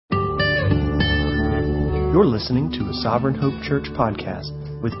You're listening to a Sovereign Hope Church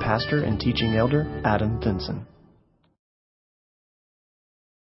podcast with pastor and teaching elder Adam Vinson.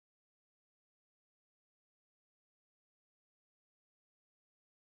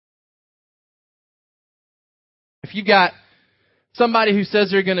 If you've got somebody who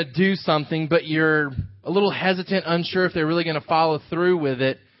says they're going to do something, but you're a little hesitant, unsure if they're really going to follow through with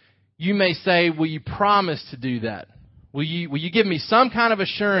it, you may say, will you promise to do that? Will you give me some kind of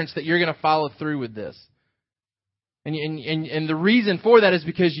assurance that you're going to follow through with this? And the reason for that is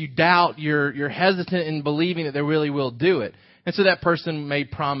because you doubt, you're hesitant in believing that they really will do it. And so that person may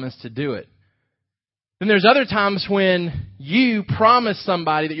promise to do it. Then there's other times when you promise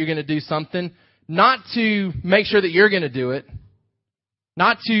somebody that you're going to do something, not to make sure that you're going to do it,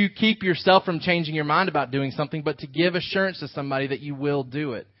 not to keep yourself from changing your mind about doing something, but to give assurance to somebody that you will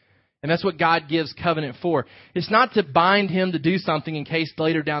do it. And that's what God gives covenant for. It's not to bind him to do something in case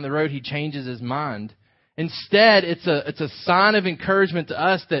later down the road he changes his mind. Instead, it's a sign of encouragement to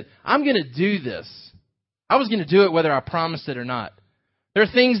us that I'm going to do this. I was going to do it whether I promised it or not. There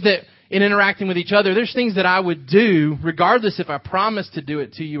are things that, in interacting with each other, there's things that I would do regardless if I promised to do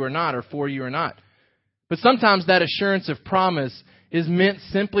it to you or not, or for you or not. But sometimes that assurance of promise is meant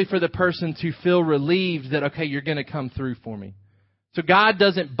simply for the person to feel relieved that, okay, you're going to come through for me. So God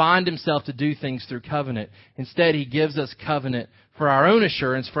doesn't bind himself to do things through covenant. Instead, he gives us covenant for our own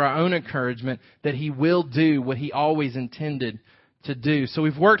assurance, for our own encouragement, that he will do what he always intended to do. So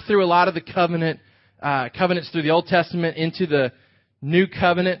we've worked through a lot of the covenants through the Old Testament into the New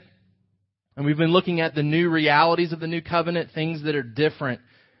Covenant. And we've been looking at the new realities of the New Covenant, things that are different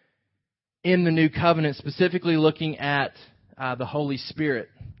in the New Covenant, specifically looking at the Holy Spirit.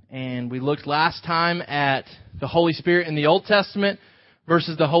 And we looked last time at the Holy Spirit in the Old Testament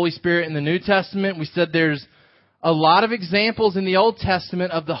versus the Holy Spirit in the New Testament. We said there's a lot of examples in the Old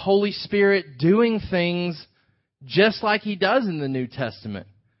Testament of the Holy Spirit doing things just like he does in the New Testament.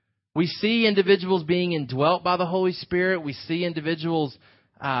 We see individuals being indwelt by the Holy Spirit. We see individuals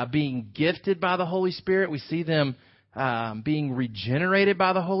being gifted by the Holy Spirit. We see them being regenerated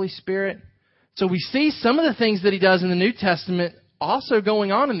by the Holy Spirit. So we see some of the things that he does in the New Testament also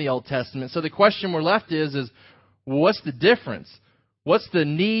going on in the Old Testament. So the question we're left is what's the difference? What's the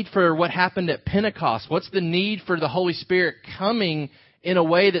need for what happened at Pentecost? What's the need for the Holy Spirit coming in a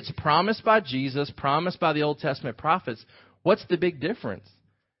way that's promised by Jesus, promised by the Old Testament prophets? What's the big difference?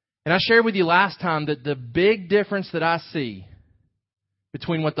 And I shared with you last time that the big difference that I see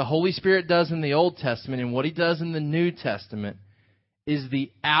between what the Holy Spirit does in the Old Testament and what he does in the New Testament is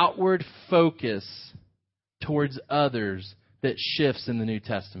the outward focus towards others that shifts in the New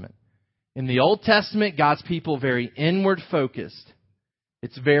Testament. In the Old Testament, God's people very inward focused.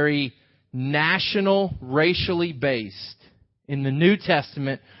 It's very national, racially based. In the New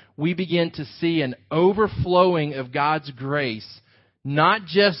Testament, we begin to see an overflowing of God's grace, not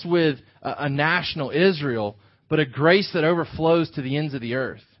just with a national Israel, but a grace that overflows to the ends of the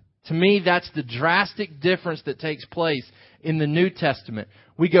earth. To me, that's the drastic difference that takes place in the New Testament.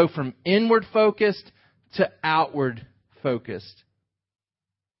 We go from inward focused to outward focused.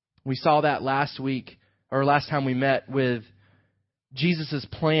 We saw that last week, or last time we met, with Jesus'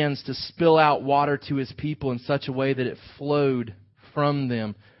 plans to spill out water to his people in such a way that it flowed from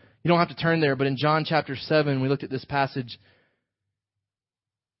them. You don't have to turn there, but in John chapter 7, we looked at this passage.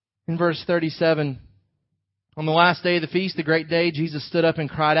 In verse 37, on the last day of the feast, the great day, Jesus stood up and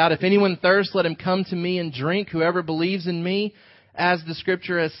cried out, "If anyone thirsts, let him come to me and drink. Whoever believes in me, as the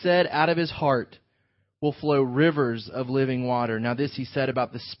scripture has said, out of his heart will flow rivers of living water." Now this he said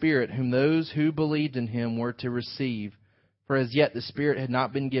about the Spirit, whom those who believed in him were to receive. For as yet the Spirit had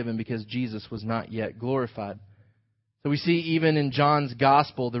not been given because Jesus was not yet glorified. So we see even in John's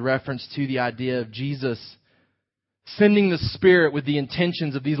Gospel the reference to the idea of Jesus sending the Spirit with the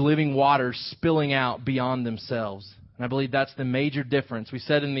intentions of these living waters spilling out beyond themselves. And I believe that's the major difference. We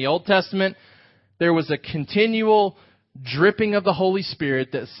said in the Old Testament there was a continual dripping of the Holy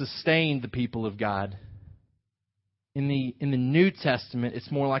Spirit that sustained the people of God. In the New Testament, it's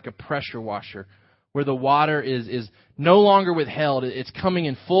more like a pressure washer, where the water is no longer withheld. It's coming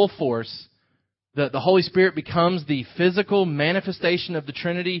in full force. The Holy Spirit becomes the physical manifestation of the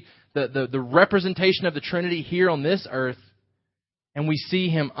Trinity, the representation of the Trinity here on this earth. And we see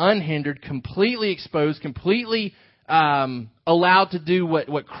him unhindered, completely exposed, completely allowed to do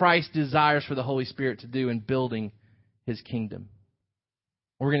what Christ desires for the Holy Spirit to do in building his kingdom.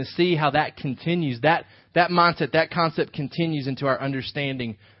 We're going to see how that continues. That mindset, that concept continues into our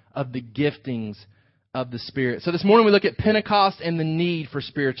understanding of the giftings of the Spirit. So this morning we look at Pentecost and the need for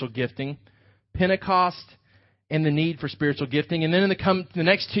spiritual gifting. Pentecost and the need for spiritual gifting. And then in the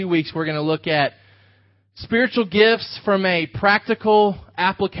next 2 weeks we're going to look at spiritual gifts from a practical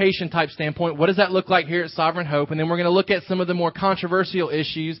application type standpoint. What does that look like here at Sovereign Hope? And then we're going to look at some of the more controversial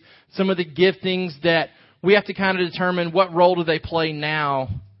issues, some of the giftings that we have to kind of determine what role do they play now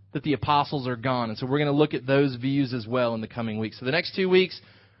that the apostles are gone. And so we're going to look at those views as well in the coming weeks. So the next 2 weeks,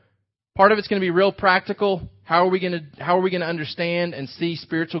 part of it's going to be real practical. How are we going to understand and see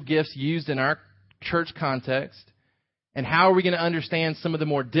spiritual gifts used in our church context? And how are we going to understand some of the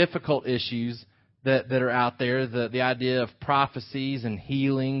more difficult issues that are out there? The idea of prophecies and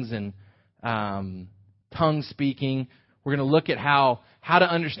healings and tongue speaking. We're going to look at how to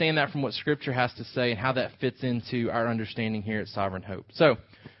understand that from what Scripture has to say and how that fits into our understanding here at Sovereign Hope. So,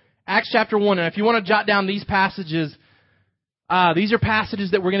 Acts chapter 1. And if you want to jot down these passages, these are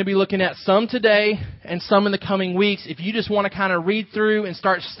passages that we're going to be looking at, some today and some in the coming weeks. If you just want to kind of read through and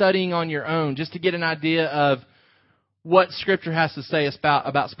start studying on your own, just to get an idea of what Scripture has to say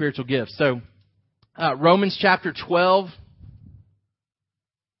about spiritual gifts. So, Romans chapter 12,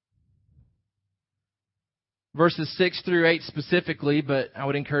 verses 6 through 8 specifically, but I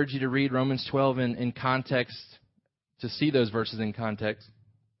would encourage you to read Romans 12 in context to see those verses in context.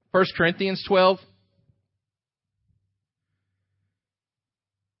 1 Corinthians 12.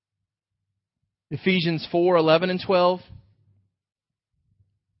 Ephesians 4, 11 and 12.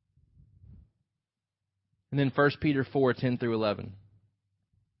 And then 1 Peter 4, 10 through 11.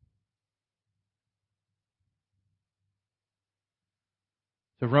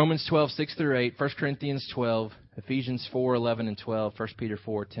 So Romans 12, 6 through 8, 1 Corinthians 12, Ephesians 4, 11 and 12, 1 Peter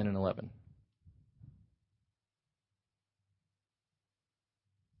 4, 10 and 11.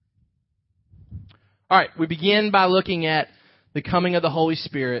 All right, we begin by looking at the coming of the Holy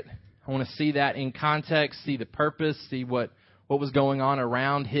Spirit. I want to see that in context, see the purpose, see what was going on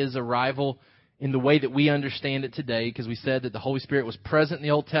around His arrival in the way that we understand it today, because we said that the Holy Spirit was present in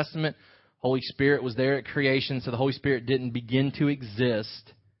the Old Testament. Holy Spirit was there at creation, so the Holy Spirit didn't begin to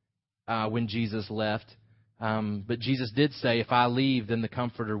exist when Jesus left. But Jesus did say, if I leave, then the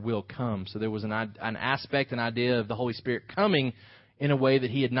Comforter will come. So there was an aspect, an idea of the Holy Spirit coming in a way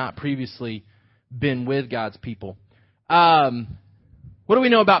that He had not previously been with God's people. What do we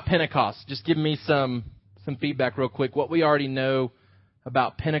know about Pentecost? Just give me some feedback real quick. What we already know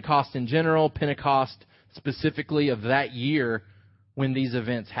about Pentecost in general, Pentecost specifically of that year when these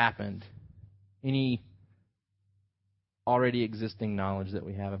events happened. Any already existing knowledge that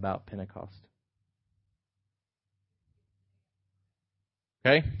we have about Pentecost?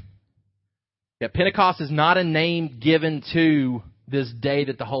 Okay? Yeah, Pentecost is not a name given to this day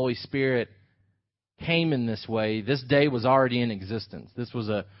that the Holy Spirit came in this way. This day was already in existence. This was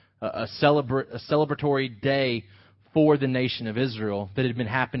a celebratory day for the nation of Israel that had been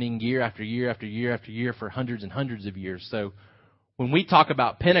happening year after year after year after year for hundreds and hundreds of years. So when we talk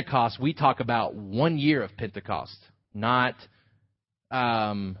about Pentecost, we talk about 1 year of Pentecost. Not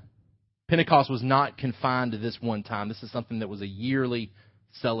Pentecost was not confined to this one time. This is something that was a yearly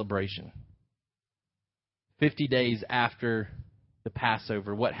celebration. 50 days after the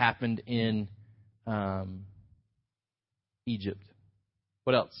Passover, what happened in Egypt?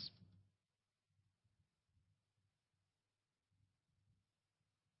 What else?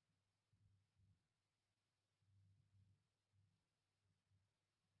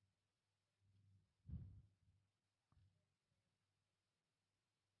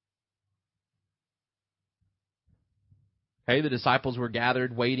 Okay, the disciples were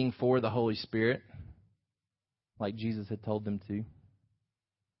gathered waiting for the Holy Spirit, like Jesus had told them to.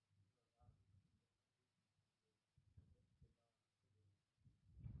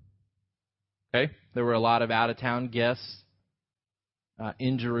 Okay, there were a lot of out-of-town guests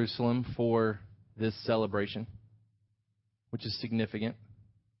in Jerusalem for this celebration, which is significant.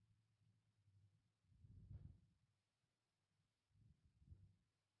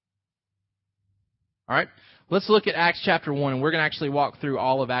 All right, let's look at Acts chapter 1, and we're going to actually walk through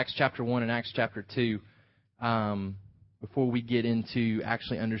all of Acts chapter 1 and Acts chapter 2 before we get into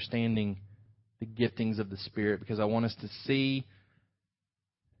actually understanding the giftings of the Spirit, because I want us to see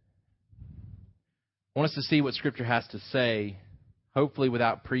what Scripture has to say, hopefully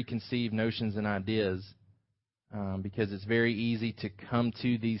without preconceived notions and ideas, because it's very easy to come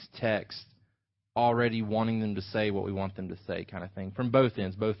to these texts already wanting them to say what we want them to say, kind of thing, from both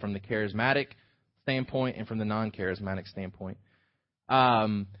ends, both from the charismatic standpoint and from the non-charismatic standpoint.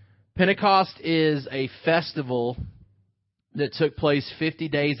 Pentecost is a festival that took place 50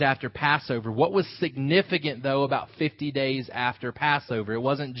 days after Passover. What was significant, though, about 50 days after Passover? It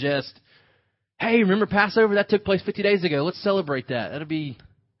wasn't just, hey, remember Passover? That took place 50 days ago. Let's celebrate that. That'll be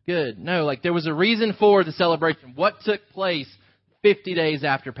good. No, like there was a reason for the celebration. What took place 50 days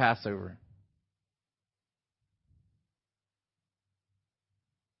after Passover?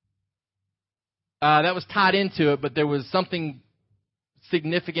 that was tied into it, but there was something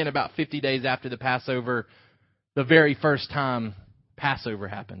significant about 50 days after the Passover, the very first time Passover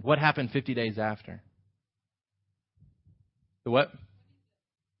happened. What happened 50 days after? The what?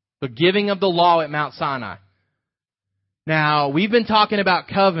 The giving of the law at Mount Sinai. Now, we've been talking about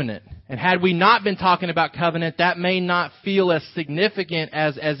covenant. And had we not been talking about covenant, that may not feel as significant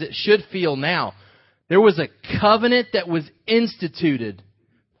as it should feel now. There was a covenant that was instituted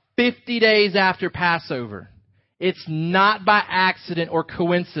 50 days after Passover. It's not by accident or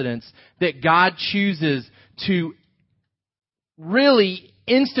coincidence that God chooses to really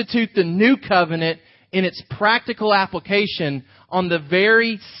institute the new covenant in its practical application on the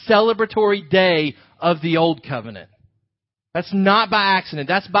very celebratory day of the old covenant. That's not by accident.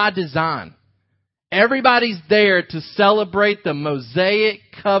 That's by design. Everybody's there to celebrate the Mosaic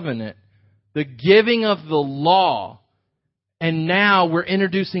covenant, the giving of the law. And now we're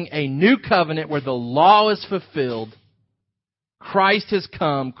introducing a new covenant where the law is fulfilled. Christ has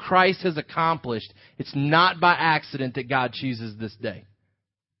come. Christ has accomplished. It's not by accident that God chooses this day.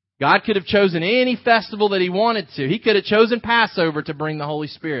 God could have chosen any festival that He wanted to. He could have chosen Passover to bring the Holy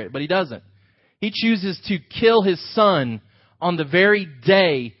Spirit, but He doesn't. He chooses to kill His Son on the very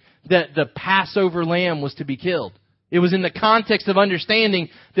day that the Passover lamb was to be killed. It was in the context of understanding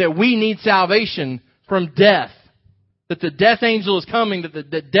that we need salvation from death. That the death angel is coming,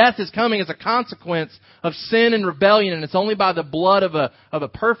 that death is coming as a consequence of sin and rebellion, and it's only by the blood of a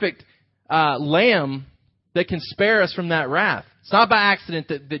perfect lamb that can spare us from that wrath. It's not by accident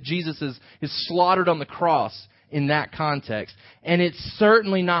that Jesus is slaughtered on the cross in that context. And it's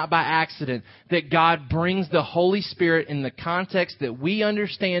certainly not by accident that God brings the Holy Spirit in the context that we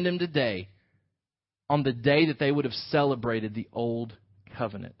understand Him today on the day that they would have celebrated the old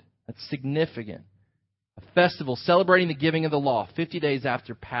covenant. That's significant. A festival celebrating the giving of the law 50 days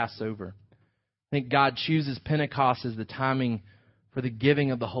after Passover. I think God chooses Pentecost as the timing for the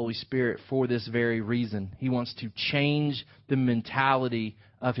giving of the Holy Spirit for this very reason. He wants to change the mentality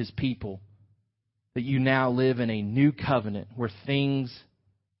of His people. That you now live in a new covenant where things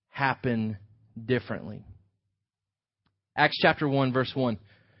happen differently. Acts chapter 1, verse 1.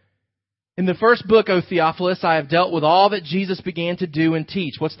 In the first book, O Theophilus, I have dealt with all that Jesus began to do and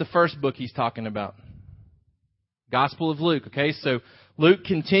teach. What's the first book he's talking about? Gospel of Luke. Okay, so Luke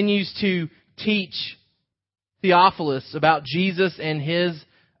continues to teach Theophilus about Jesus and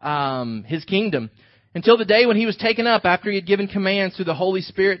his kingdom until the day when He was taken up after He had given commands through the Holy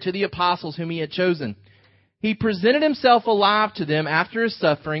Spirit to the apostles whom He had chosen. He presented Himself alive to them after His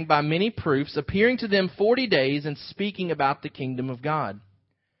suffering by many proofs, appearing to them 40 days and speaking about the kingdom of God.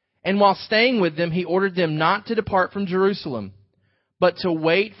 And while staying with them, He ordered them not to depart from Jerusalem, but to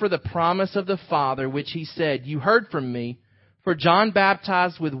wait for the promise of the Father, which He said, "You heard from me, for John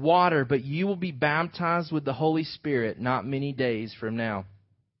baptized with water, but you will be baptized with the Holy Spirit not many days from now."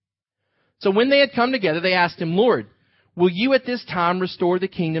 So when they had come together, they asked Him, "Lord, will you at this time restore the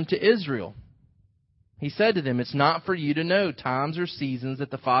kingdom to Israel?" He said to them, "It's not for you to know times or seasons that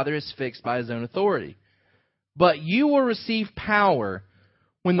the Father has fixed by His own authority. But you will receive power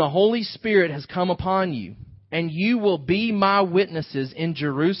when the Holy Spirit has come upon you, and you will be my witnesses in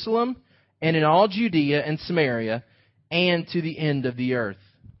Jerusalem and in all Judea and Samaria and to the end of the earth."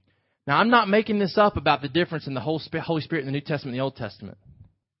 Now, I'm not making this up about the difference in the Holy Spirit in the New Testament and the Old Testament.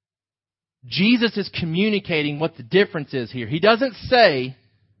 Jesus is communicating what the difference is here. He doesn't say,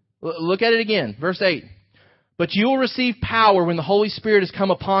 look at it again, verse 8. "But you will receive power when the Holy Spirit has come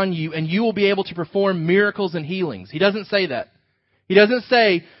upon you, and you will be able to perform miracles and healings." He doesn't say that. He doesn't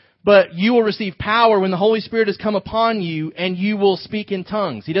say, "But you will receive power when the Holy Spirit has come upon you, and you will speak in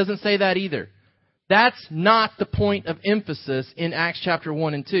tongues." He doesn't say that either. That's not the point of emphasis in Acts chapter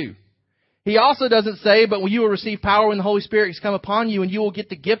 1 and 2. He also doesn't say, "But you will receive power when the Holy Spirit has come upon you, and you will get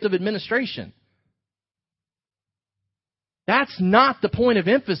the gift of administration." That's not the point of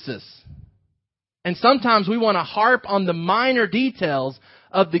emphasis. And sometimes we want to harp on the minor details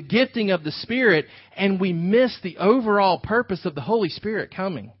of the gifting of the Spirit, and we miss the overall purpose of the Holy Spirit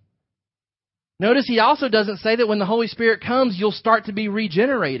coming. Notice He also doesn't say that when the Holy Spirit comes, you'll start to be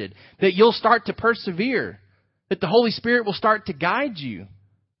regenerated, that you'll start to persevere, that the Holy Spirit will start to guide you.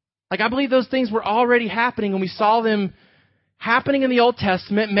 Like, I believe those things were already happening, and we saw them happening in the Old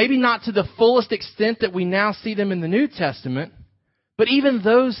Testament, maybe not to the fullest extent that we now see them in the New Testament, but even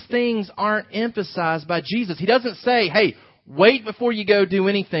those things aren't emphasized by Jesus. He doesn't say, "Hey, wait before you go do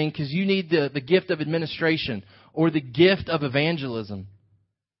anything because you need the gift of administration or the gift of evangelism."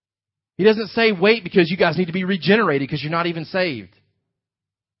 He doesn't say, "Wait because you guys need to be regenerated because you're not even saved."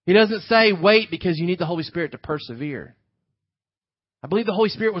 He doesn't say, "Wait because you need the Holy Spirit to persevere."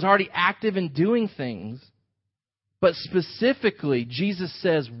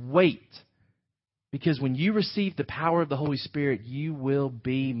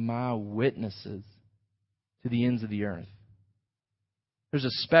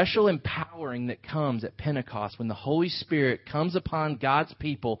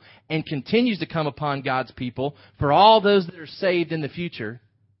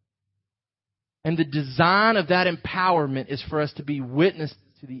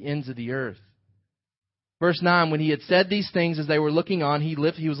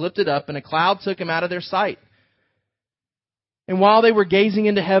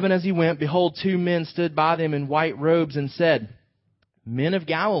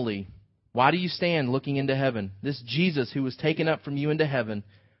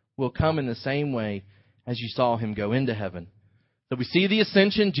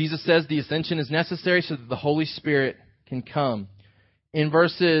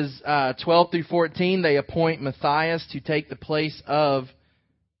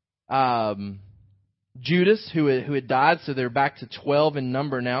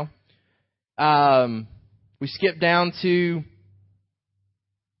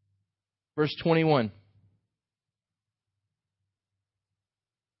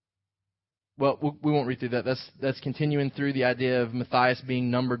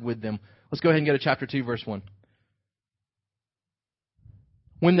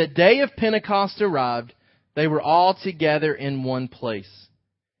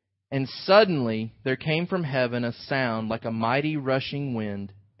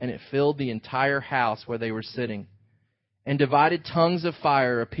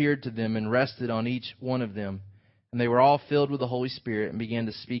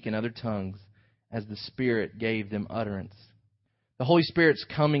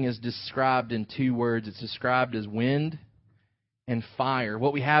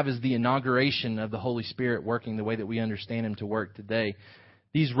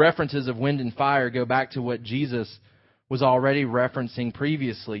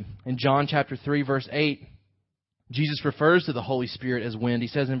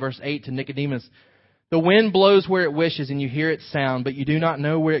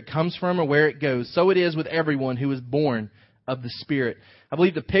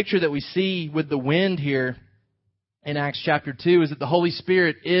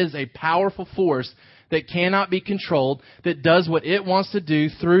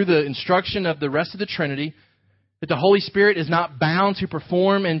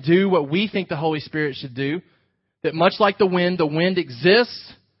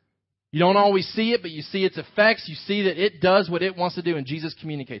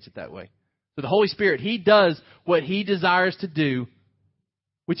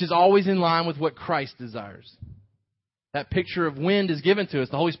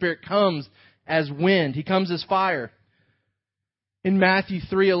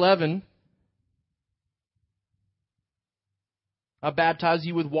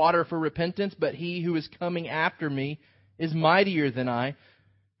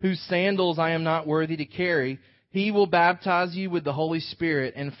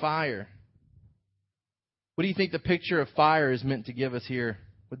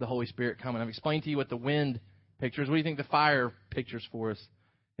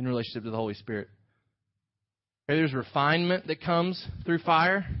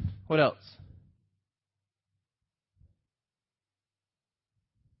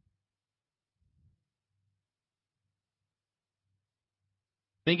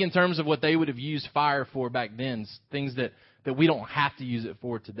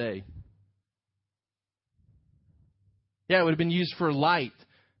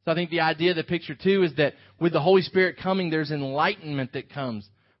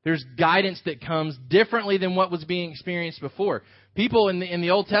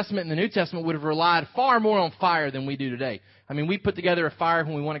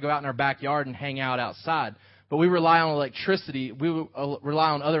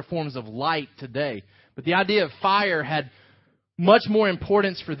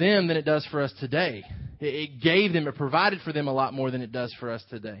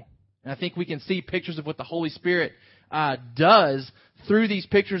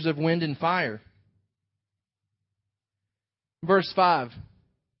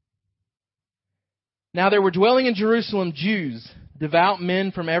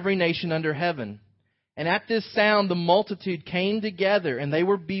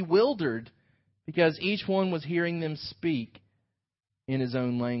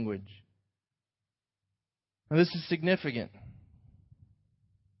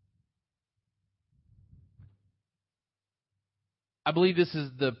 I believe this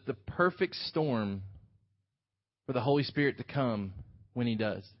is the perfect storm for the Holy Spirit to come when He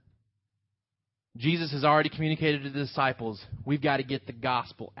does. Jesus has already communicated to the disciples, we've got to get the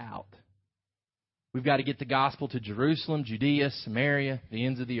gospel out. We've got to get the gospel to Jerusalem, Judea, Samaria, the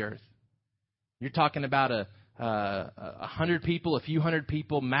ends of the earth. You're talking about 100 people, a few hundred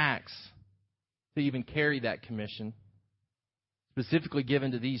people max to even carry that commission, specifically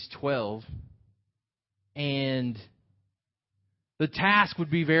given to these 12. And the task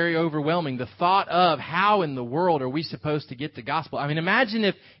would be very overwhelming. The thought of how in the world are we supposed to get the gospel? I mean, imagine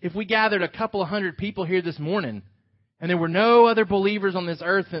if we gathered a couple of hundred people here this morning and there were no other believers on this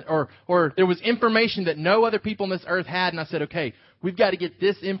earth, or there was information that no other people on this earth had, and I said, okay, we've got to get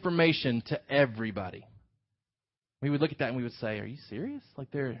this information to everybody. We would look at that and we would say, are you serious?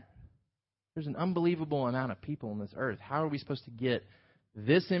 Like there's an unbelievable amount of people on this earth. How are we supposed to get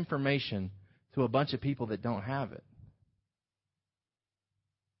this information to a bunch of people that don't have it?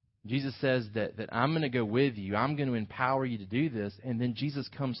 Jesus says that I'm going to go with you. I'm going to empower you to do this. And then Jesus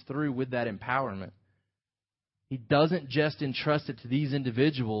comes through with that empowerment. He doesn't just entrust it to these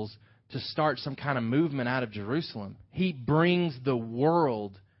individuals to start some kind of movement out of Jerusalem. He brings the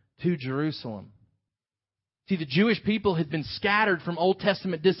world to Jerusalem. See, the Jewish people had been scattered from Old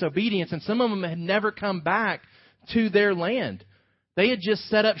Testament disobedience, and some of them had never come back to their land. They had just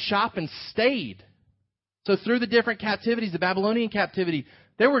set up shop and stayed. So through the different captivities, the Babylonian captivity,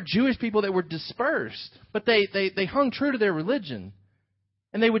 there were Jewish people that were dispersed, but they hung true to their religion.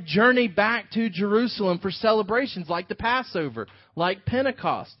 And they would journey back to Jerusalem for celebrations like the Passover, like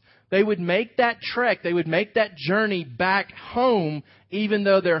Pentecost. They would make that trek, they would make that journey back home, even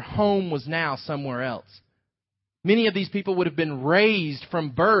though their home was now somewhere else. Many of these people would have been raised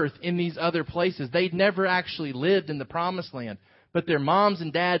from birth in these other places. They'd never actually lived in the Promised Land. But their moms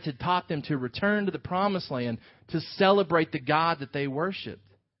and dads had taught them to return to the Promised Land to celebrate the God that they worshipped.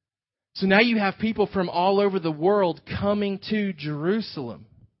 So now you have people from all over the world coming to Jerusalem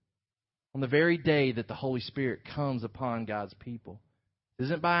on the very day that the Holy Spirit comes upon God's people. This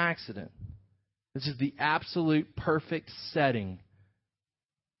isn't by accident. This is the absolute perfect setting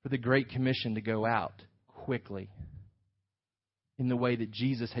for the Great Commission to go out quickly in the way that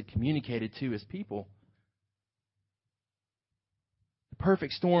Jesus had communicated to His people. The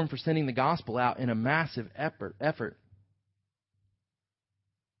perfect storm for sending the gospel out in a massive effort.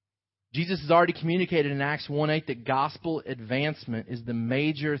 Jesus has already communicated in Acts 1:8 that gospel advancement is the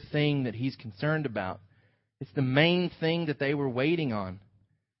major thing that He's concerned about. It's the main thing that they were waiting on.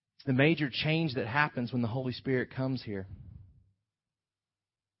 It's the major change that happens when the Holy Spirit comes here.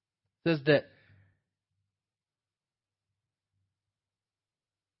 It says that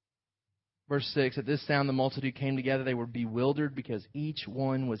verse 6, at this sound the multitude came together. They were bewildered because each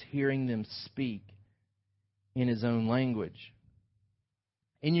one was hearing them speak in his own language.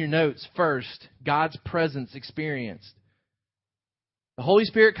 In your notes, first, God's presence experienced. The Holy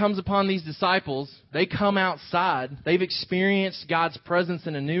Spirit comes upon these disciples. They come outside. They've experienced God's presence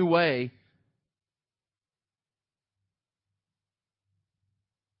in a new way.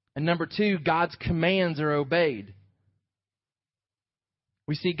 And number two, God's commands are obeyed.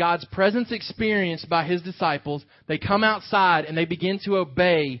 We see God's presence experienced by His disciples. They come outside and they begin to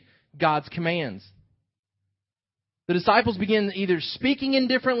obey God's commands. The disciples begin either speaking in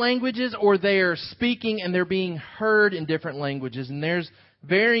different languages or they are speaking and they're being heard in different languages. And there's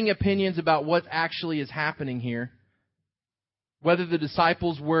varying opinions about what actually is happening here. Whether the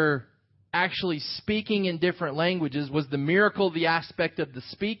disciples were actually speaking in different languages. Was the miracle the aspect of the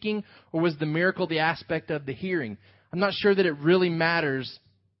speaking, or was the miracle the aspect of the hearing? I'm not sure that it really matters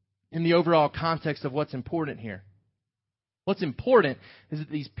in the overall context of what's important here. What's important is that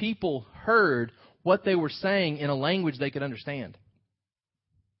these people heard what they were saying in a language they could understand.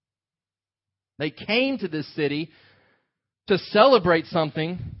 They came to this city to celebrate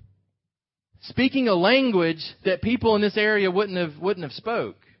something, speaking a language that people in this area wouldn't have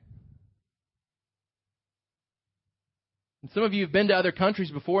spoke. And some of you have been to other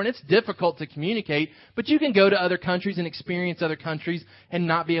countries before, and it's difficult to communicate, but you can go to other countries and experience other countries and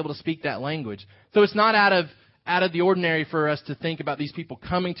not be able to speak that language. So it's not out of the ordinary for us to think about these people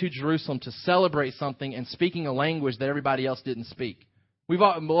coming to Jerusalem to celebrate something and speaking a language that everybody else didn't speak. A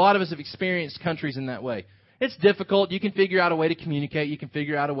lot of us have experienced countries in that way. It's difficult. You can figure out a way to communicate. You can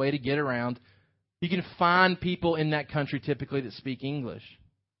figure out a way to get around. You can find people in that country typically that speak English.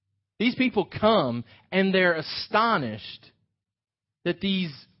 These people come and they're astonished that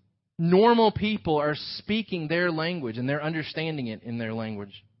these normal people are speaking their language and they're understanding it in their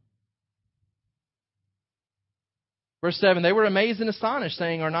language. Verse 7, they were amazed and astonished,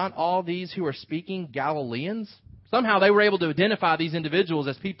 saying, are not all these who are speaking Galileans? Somehow they were able to identify these individuals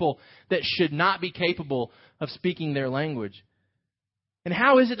as people that should not be capable of speaking their language. And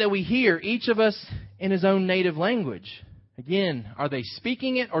how is it that we hear each of us in his own native language? Again, are they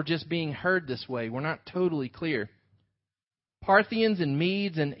speaking it or just being heard this way? We're not totally clear. Parthians and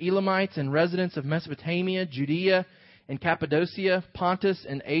Medes and Elamites and residents of Mesopotamia, Judea and Cappadocia, Pontus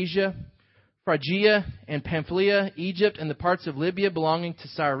and Asia, Phrygia and Pamphylia, Egypt and the parts of Libya belonging to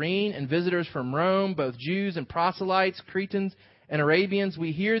Cyrene, and visitors from Rome, both Jews and proselytes, Cretans and Arabians,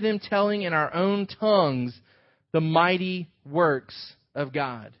 we hear them telling in our own tongues the mighty works of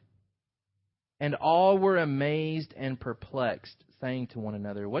God. And all were amazed and perplexed, saying to one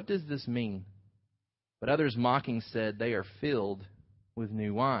another, what does this mean? But others mocking said, they are filled with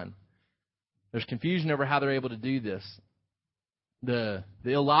new wine. There's confusion over how they're able to do this. The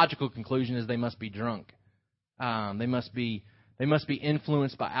illogical conclusion is they must be drunk. They must be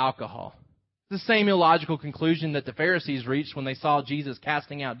influenced by alcohol. It's the same illogical conclusion that the Pharisees reached when they saw Jesus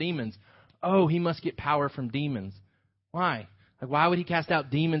casting out demons. Oh, he must get power from demons. Why? Like, why would he cast out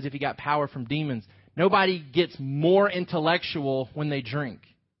demons if he got power from demons? Nobody gets more intellectual when they drink.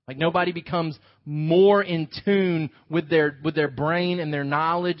 Like, nobody becomes more in tune with their brain and their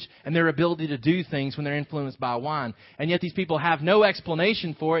knowledge and their ability to do things when they're influenced by wine. And yet these people have no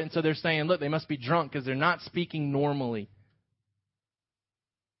explanation for it, and so they're saying, look, they must be drunk because they're not speaking normally.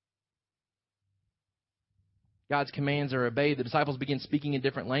 God's commands are obeyed. The disciples begin speaking in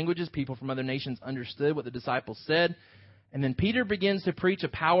different languages. People from other nations understood what the disciples said. And then Peter begins to preach a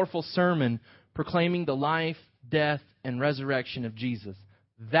powerful sermon proclaiming the life, death, and resurrection of Jesus.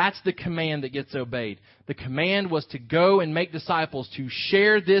 That's the command that gets obeyed. The command was to go and make disciples, to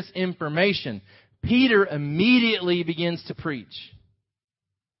share this information. Peter immediately begins to preach.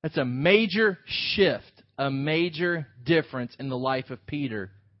 That's a major shift, a major difference in the life of Peter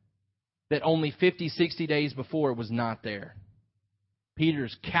that only 50, 60 days before was not there.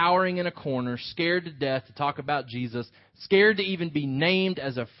 Peter's cowering in a corner, scared to death to talk about Jesus, scared to even be named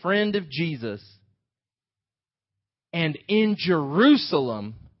as a friend of Jesus. And in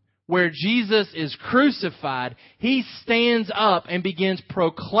Jerusalem, where Jesus is crucified, he stands up and begins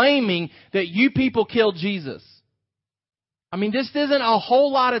proclaiming that you people killed Jesus. I mean, this isn't a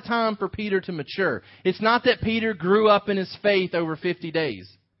whole lot of time for Peter to mature. It's not that Peter grew up in his faith over 50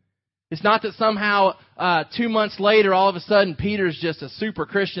 days. It's not that somehow 2 months later, all of a sudden, Peter's just a super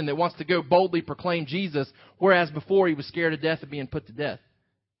Christian that wants to go boldly proclaim Jesus, whereas before he was scared to death of being put to death.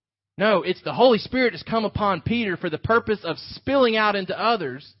 No, it's the Holy Spirit has come upon Peter for the purpose of spilling out into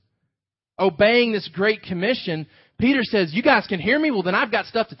others, obeying this great commission. Peter says, you guys can hear me? Well, then I've got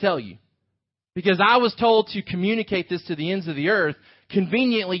stuff to tell you. Because I was told to communicate this to the ends of the earth.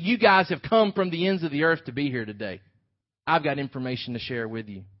 Conveniently, you guys have come from the ends of the earth to be here today. I've got information to share with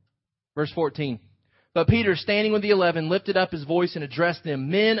you. Verse 14. But Peter, standing with the 11, lifted up his voice and addressed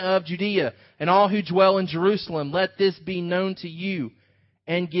them, men of Judea and all who dwell in Jerusalem, let this be known to you.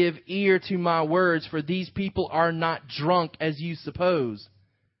 And give ear to my words, for these people are not drunk as you suppose,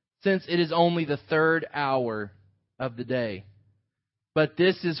 since it is only the 3rd hour of the day. But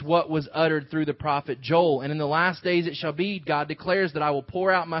this is what was uttered through the prophet Joel. And in the last days it shall be, God declares, that I will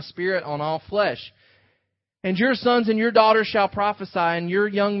pour out my Spirit on all flesh. And your sons and your daughters shall prophesy, and your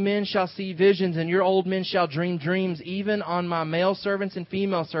young men shall see visions, and your old men shall dream dreams. Even on my male servants and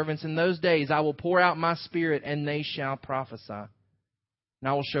female servants in those days I will pour out my Spirit, and they shall prophesy. And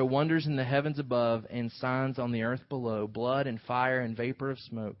I will show wonders in the heavens above and signs on the earth below, blood and fire and vapor of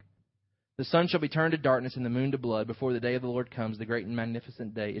smoke. The sun shall be turned to darkness and the moon to blood before the day of the Lord comes, the great and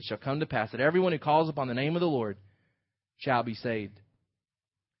magnificent day. It shall come to pass that everyone who calls upon the name of the Lord shall be saved.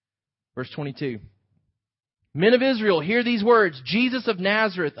 Verse 22. Men of Israel, hear these words. Jesus of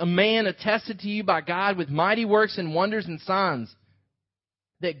Nazareth, a man attested to you by God with mighty works and wonders and signs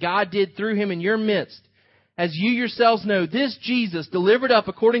that God did through him in your midst. As you yourselves know, this Jesus, delivered up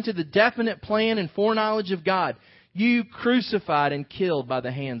according to the definite plan and foreknowledge of God, you crucified and killed by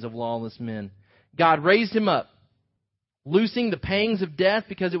the hands of lawless men. God raised him up, loosing the pangs of death,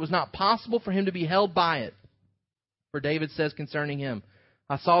 because it was not possible for him to be held by it. For David says concerning him,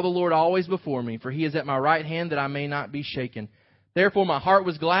 I saw the Lord always before me, for he is at my right hand that I may not be shaken. Therefore my heart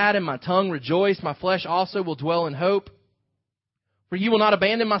was glad and my tongue rejoiced. My flesh also will dwell in hope. For you will not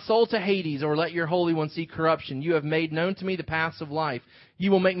abandon my soul to Hades, or let your Holy One see corruption. You have made known to me the paths of life.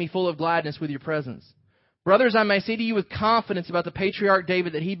 You will make me full of gladness with your presence. Brothers, I may say to you with confidence about the patriarch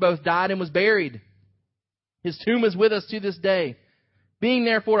David that he both died and was buried. His tomb is with us to this day. Being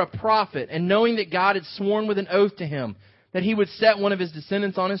therefore a prophet, and knowing that God had sworn with an oath to him that he would set one of his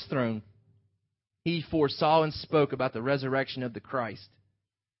descendants on his throne, he foresaw and spoke about the resurrection of the Christ,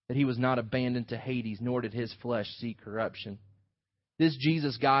 that he was not abandoned to Hades, nor did his flesh see corruption. This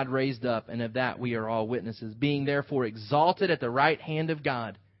Jesus God raised up, and of that we are all witnesses, being therefore exalted at the right hand of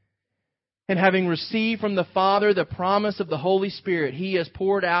God. And having received from the Father the promise of the Holy Spirit, he has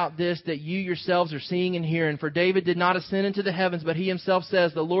poured out this that you yourselves are seeing and hearing. For David did not ascend into the heavens, but he himself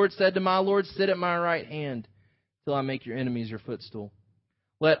says, the Lord said to my Lord, sit at my right hand, till I make your enemies your footstool.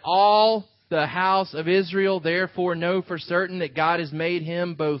 Let all the house of Israel therefore know for certain that God has made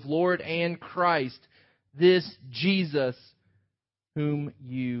him both Lord and Christ, this Jesus whom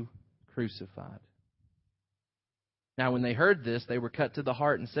you crucified. Now when they heard this, they were cut to the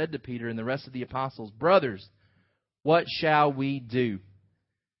heart and said to Peter and the rest of the apostles, brothers, what shall we do?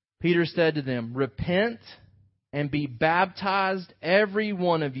 Peter said to them, repent and be baptized, every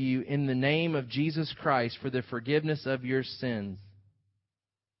one of you, in the name of Jesus Christ for the forgiveness of your sins,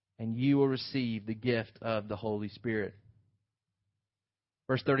 and you will receive the gift of the Holy Spirit.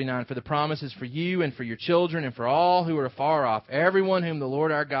 Verse 39, for the promise is for you and for your children and for all who are afar off, everyone whom the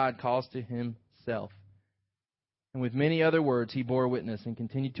Lord our God calls to himself. And with many other words he bore witness and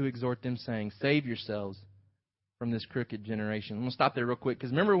continued to exhort them, saying, save yourselves from this crooked generation. I'm going to stop there real quick,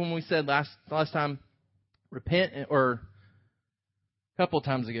 because remember when we said last time, repent, or a couple of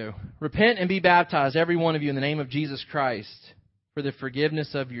times ago, repent and be baptized, every one of you, in the name of Jesus Christ for the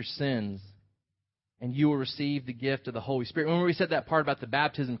forgiveness of your sins, and you will receive the gift of the Holy Spirit. Remember we said that part about the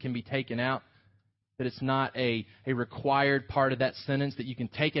baptism can be taken out, that it's not a required part of that sentence, that you can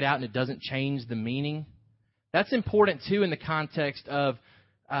take it out and it doesn't change the meaning. That's important, too, in the context of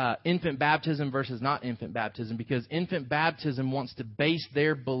infant baptism versus not infant baptism, because infant baptism wants to base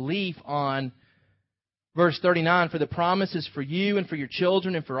their belief on verse 39, for the promise is for you and for your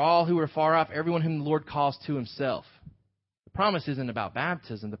children and for all who are far off, everyone whom the Lord calls to himself. The promise isn't about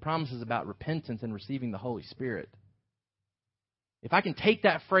baptism. The promise is about repentance and receiving the Holy Spirit. If I can take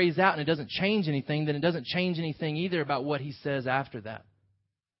that phrase out and it doesn't change anything, then it doesn't change anything either about what he says after that.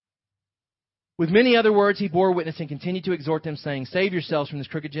 With many other words he bore witness and continued to exhort them, saying, save yourselves from this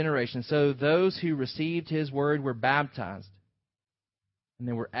crooked generation. So those who received his word were baptized. And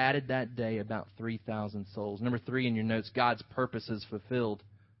there were added that day about 3,000 souls. Number 3 in your notes, God's purposes fulfilled.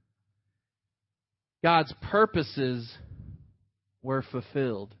 God's purposes were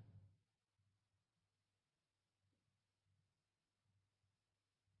fulfilled.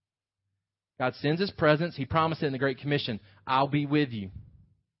 God sends his presence. He promised it in the Great Commission, I'll be with you.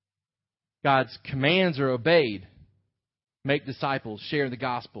 God's commands are obeyed. Make disciples, share the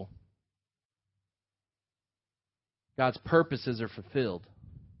gospel. God's purposes are fulfilled.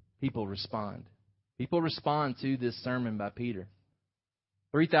 People respond. People respond to this sermon by Peter.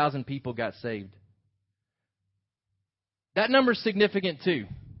 3,000 people got saved. That number's significant too,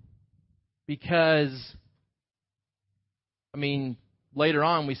 because, later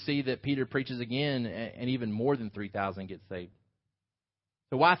on we see that Peter preaches again and even more than 3,000 get saved.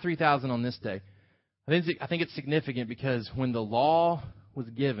 So why 3,000 on this day? I think it's significant because when the law was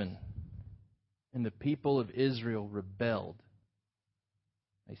given and the people of Israel rebelled,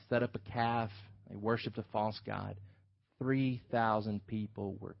 they set up a calf, they worshipped a false god, 3,000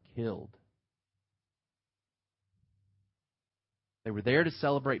 people were killed. They were there to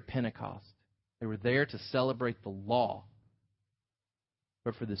celebrate Pentecost. They were there to celebrate the law.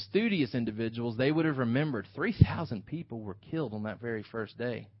 But for the studious individuals, they would have remembered 3,000 people were killed on that very first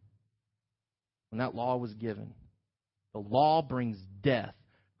day when that law was given. The law brings death.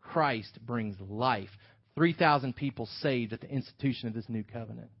 Christ brings life. 3,000 people saved at the institution of this new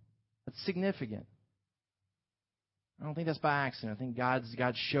covenant. That's significant. I don't think that's by accident. I think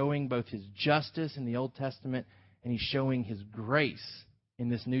God's showing both his justice in the Old Testament and he's showing his grace in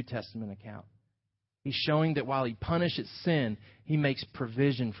this New Testament account. He's showing that while he punishes sin, he makes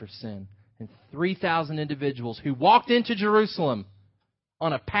provision for sin. And 3,000 individuals who walked into Jerusalem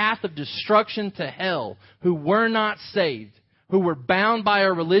on a path of destruction to hell, who were not saved, who were bound by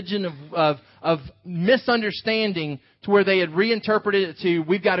a religion of misunderstanding to where they had reinterpreted it to,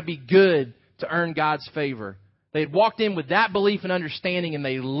 we've got to be good to earn God's favor. They had walked in with that belief and understanding, and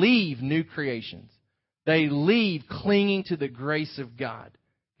they leave new creations. They leave clinging to the grace of God.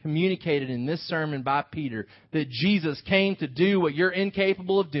 Communicated in this sermon by Peter that Jesus came to do what you're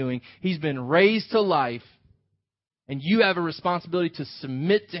incapable of doing. He's been raised to life, and you have a responsibility to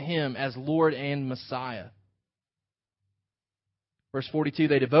submit to him as Lord and Messiah. Verse 42,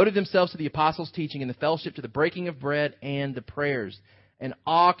 they devoted themselves to the apostles' teaching and the fellowship, to the breaking of bread and the prayers. And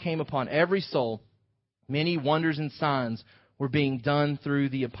awe came upon every soul. Many wonders and signs were being done through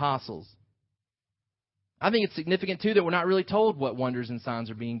the apostles. I think it's significant, too, that we're not really told what wonders and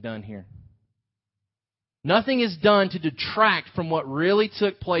signs are being done here. Nothing is done to detract from what really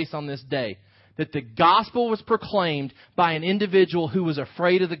took place on this day. That the gospel was proclaimed by an individual who was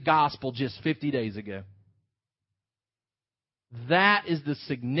afraid of the gospel just 50 days ago. That is the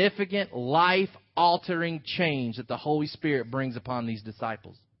significant, life-altering change that the Holy Spirit brings upon these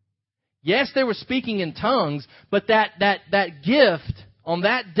disciples. Yes, they were speaking in tongues, but that gift on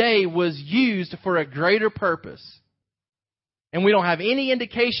that day was used for a greater purpose. And we don't have any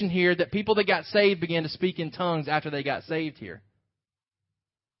indication here that people that got saved began to speak in tongues after they got saved here.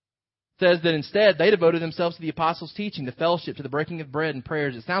 It says that instead they devoted themselves to the apostles' teaching, the fellowship, to the breaking of bread and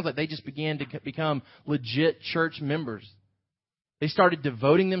prayers. It sounds like they just began to become legit church members. They started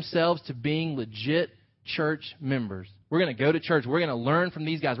devoting themselves to being legit church members. We're going to go to church. We're going to learn from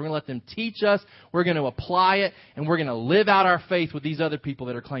these guys. We're going to let them teach us. We're going to apply it. And we're going to live out our faith with these other people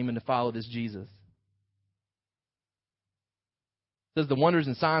that are claiming to follow this Jesus. It says the wonders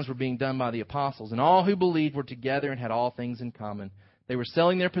and signs were being done by the apostles. And all who believed were together and had all things in common. They were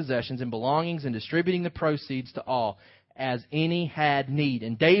selling their possessions and belongings and distributing the proceeds to all as any had need.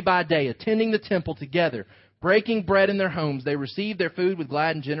 And day by day, attending the temple together, breaking bread in their homes, they received their food with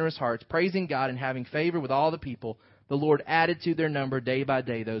glad and generous hearts, praising God and having favor with all the people. The Lord added to their number day by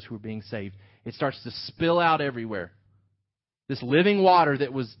day those who were being saved. It starts to spill out everywhere. This living water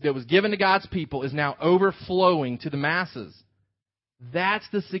that was given to God's people is now overflowing to the masses. That's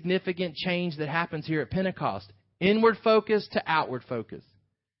the significant change that happens here at Pentecost. Inward focus to outward focus.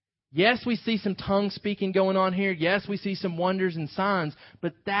 Yes, we see some tongue speaking going on here. Yes, we see some wonders and signs.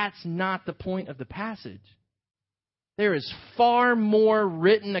 But that's not the point of the passage. There is far more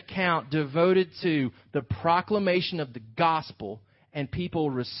written account devoted to the proclamation of the gospel and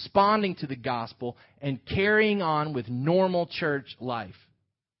people responding to the gospel and carrying on with normal church life.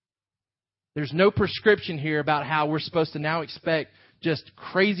 There's no prescription here about how we're supposed to now expect just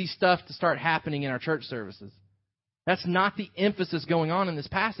crazy stuff to start happening in our church services. That's not the emphasis going on in this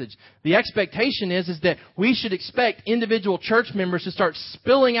passage. The expectation is that we should expect individual church members to start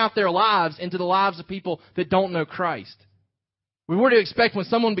spilling out their lives into the lives of people that don't know Christ. We were to expect when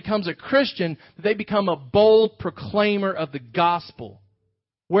someone becomes a Christian that they become a bold proclaimer of the gospel.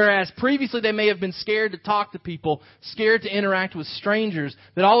 Whereas previously they may have been scared to talk to people, scared to interact with strangers,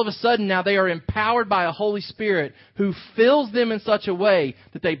 that all of a sudden now they are empowered by a Holy Spirit who fills them in such a way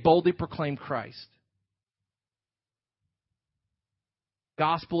that they boldly proclaim Christ.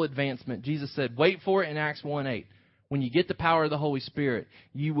 Gospel advancement. Jesus said, wait for it in Acts 1:8. When you get the power of the Holy Spirit,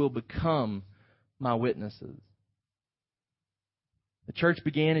 you will become my witnesses. The church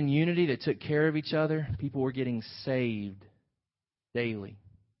began in unity. They took care of each other. People were getting saved daily.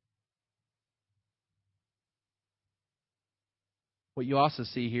 What you also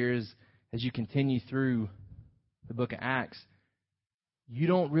see here is, as you continue through the book of Acts, you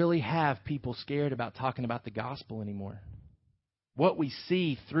don't really have people scared about talking about the gospel anymore. What we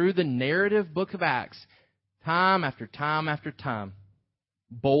see through the narrative book of Acts, time after time after time,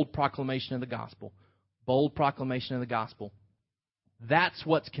 bold proclamation of the gospel. Bold proclamation of the gospel. That's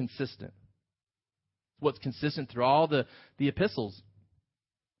what's consistent. What's consistent through all the epistles.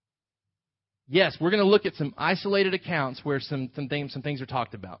 Yes, we're going to look at some isolated accounts where some things are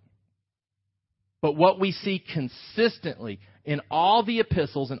talked about. But what we see consistently in all the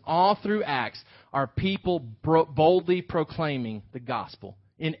epistles and all through Acts are people boldly proclaiming the gospel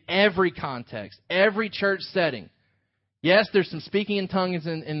in every context, every church setting. Yes, there's some speaking in tongues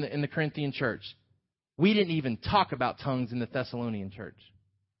in the Corinthian church. We didn't even talk about tongues in the Thessalonian church.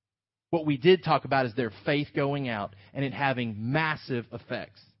 What we did talk about is their faith going out and it having massive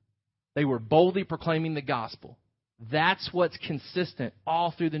effects. They were boldly proclaiming the gospel. That's what's consistent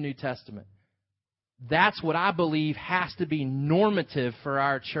all through the New Testament. That's what I believe has to be normative for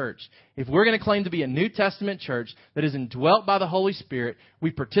our church. If we're going to claim to be a New Testament church that is indwelt by the Holy Spirit, we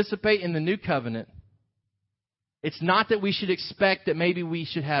participate in the New Covenant. It's not that we should expect that maybe we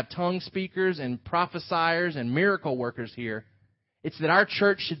should have tongue speakers and prophesiers and miracle workers here. It's that our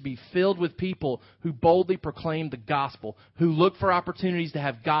church should be filled with people who boldly proclaim the gospel, who look for opportunities to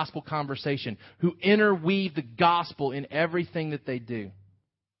have gospel conversation, who interweave the gospel in everything that they do.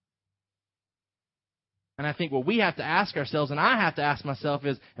 And I think what we have to ask ourselves, and I have to ask myself,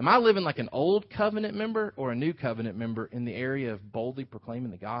 is, am I living like an old covenant member or a new covenant member in the area of boldly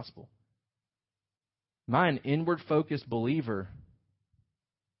proclaiming the gospel? Am I an inward-focused believer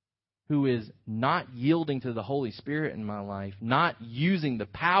who is not yielding to the Holy Spirit in my life, not using the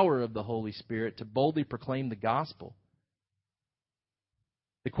power of the Holy Spirit to boldly proclaim the gospel?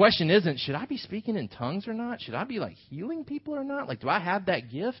 The question isn't, should I be speaking in tongues or not? Should I be healing people or not? Do I have that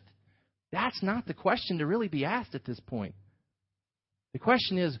gift? That's not the question to really be asked at this point. The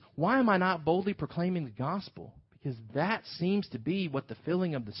question is, why am I not boldly proclaiming the gospel? Because that seems to be what the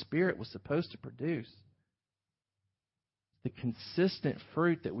filling of the Spirit was supposed to produce. The consistent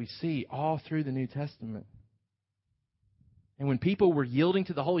fruit that we see all through the New Testament. And when people were yielding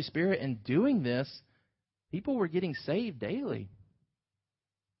to the Holy Spirit and doing this, people were getting saved daily.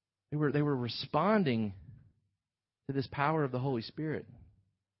 They were responding to this power of the Holy Spirit.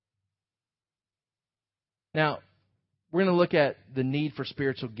 Now, we're going to look at the need for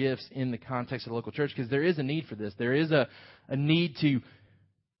spiritual gifts in the context of the local church, because there is a need for this. There is a need to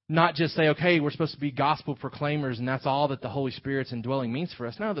not just say, okay, we're supposed to be gospel proclaimers and that's all that the Holy Spirit's indwelling means for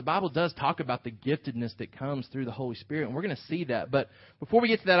us. No, the Bible does talk about the giftedness that comes through the Holy Spirit, and we're going to see that. But before we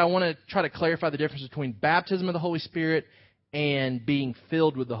get to that, I want to try to clarify the difference between baptism of the Holy Spirit and being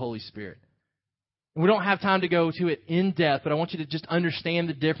filled with the Holy Spirit. We don't have time to go to it in depth, but I want you to just understand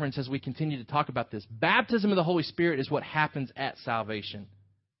the difference as we continue to talk about this. Baptism of the Holy Spirit is what happens at salvation.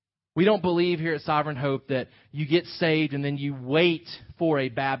 We don't believe here at Sovereign Hope that you get saved and then you wait for a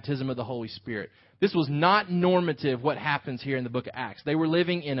baptism of the Holy Spirit. This was not normative what happens here in the book of Acts. They were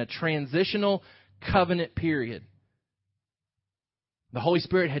living in a transitional covenant period. The Holy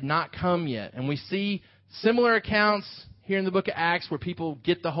Spirit had not come yet. And we see similar accounts here in the book of Acts where people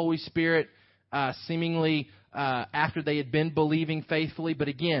get the Holy Spirit seemingly after they had been believing faithfully. But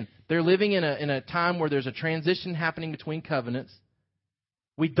again, they're living in a time where there's a transition happening between covenants.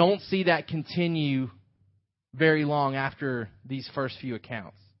 We don't see that continue very long after these first few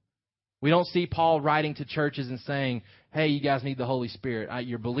accounts. We don't see Paul writing to churches and saying, hey, you guys need the Holy Spirit.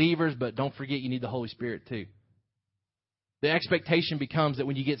 You're believers, but don't forget you need the Holy Spirit too. The expectation becomes that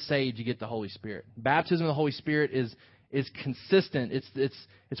when you get saved, you get the Holy Spirit. Baptism of the Holy Spirit is consistent.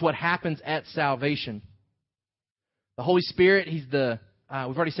 It's what happens at salvation. The Holy Spirit, we've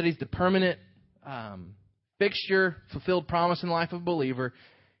already said he's the permanent fixture, fulfilled promise in the life of a believer.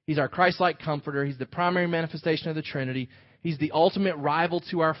 He's our Christ-like comforter. He's the primary manifestation of the Trinity. He's the ultimate rival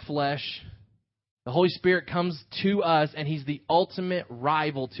to our flesh. The Holy Spirit comes to us, and he's the ultimate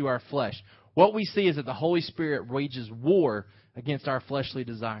rival to our flesh. What we see is that the Holy Spirit wages war against our fleshly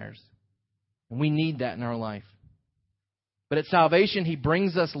desires. And we need that in our life. But at salvation, he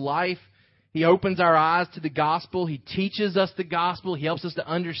brings us life. He opens our eyes to the gospel. He teaches us the gospel. He helps us to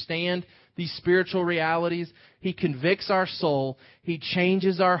understand these spiritual realities. He convicts our soul. He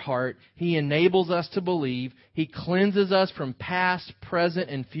changes our heart. He enables us to believe. He cleanses us from past, present,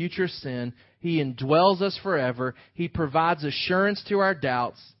 and future sin. He indwells us forever. He provides assurance to our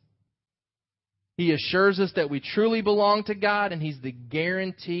doubts. He assures us that we truly belong to God, and he's the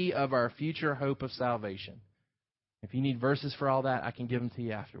guarantee of our future hope of salvation. If you need verses for all that, I can give them to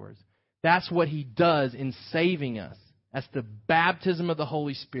you afterwards. That's what he does in saving us. That's the baptism of the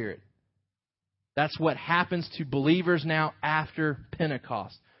Holy Spirit. That's what happens to believers now after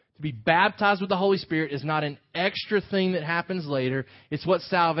Pentecost. To be baptized with the Holy Spirit is not an extra thing that happens later. It's what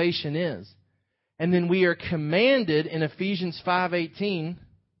salvation is. And then we are commanded in Ephesians 5:18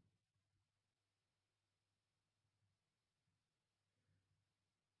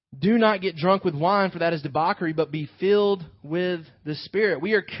 do not get drunk with wine, for that is debauchery, but be filled with the Spirit.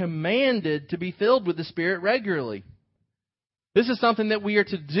 We are commanded to be filled with the Spirit regularly. This is something that we are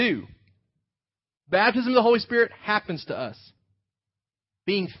to do. Baptism of the Holy Spirit happens to us.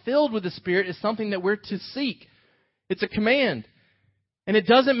 Being filled with the Spirit is something that we're to seek. It's a command. And it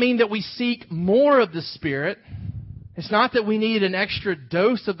doesn't mean that we seek more of the Spirit. It's not that we need an extra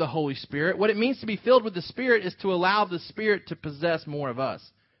dose of the Holy Spirit. What it means to be filled with the Spirit is to allow the Spirit to possess more of us.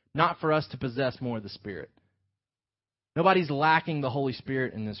 Not for us to possess more of the Spirit. Nobody's lacking the Holy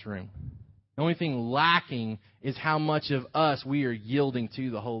Spirit in this room. The only thing lacking is how much of us we are yielding to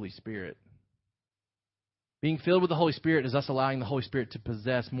the Holy Spirit. Being filled with the Holy Spirit is us allowing the Holy Spirit to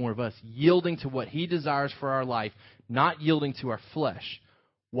possess more of us, yielding to what he desires for our life, not yielding to our flesh.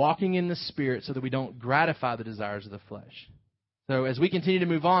 Walking in the Spirit so that we don't gratify the desires of the flesh. So as we continue to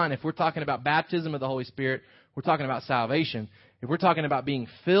move on, if we're talking about baptism of the Holy Spirit, we're talking about salvation. If we're talking about being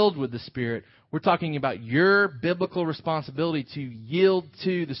filled with the Spirit, we're talking about your biblical responsibility to yield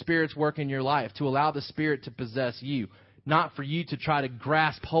to the Spirit's work in your life, to allow the Spirit to possess you, not for you to try to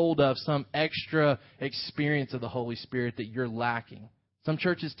grasp hold of some extra experience of the Holy Spirit that you're lacking. Some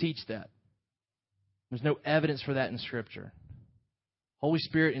churches teach that. There's no evidence for that in Scripture. Holy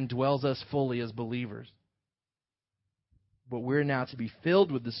Spirit indwells us fully as believers. But we're now to be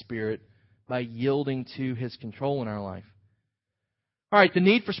filled with the Spirit by yielding to his control in our life. All right, the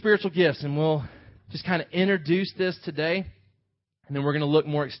need for spiritual gifts, and we'll just kind of introduce this today, and then we're going to look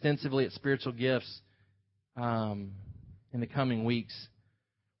more extensively at spiritual gifts in the coming weeks.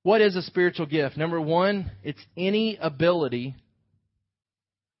 What is a spiritual gift? Number one, it's any ability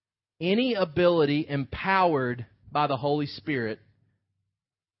any ability empowered by the Holy Spirit,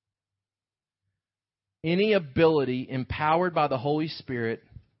 any ability empowered by the Holy Spirit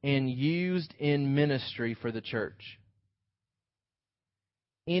and used in ministry for the church.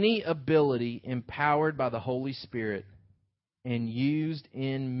 Any ability empowered by the Holy Spirit and used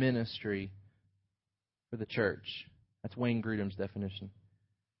in ministry for the church. That's Wayne Grudem's definition.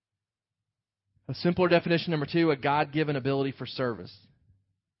 A simpler definition, number 2, a God-given ability for service.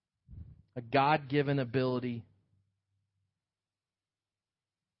 A God-given ability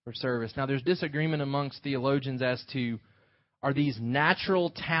for service. Now, there's disagreement amongst theologians as to, are these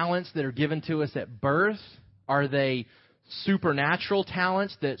natural talents that are given to us at birth? Are they supernatural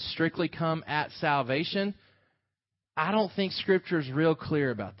talents that strictly come at salvation? I don't think Scripture is real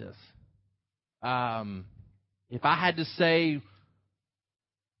clear about this. If I had to say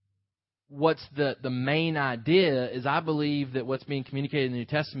what's the main idea, is I believe that what's being communicated in the New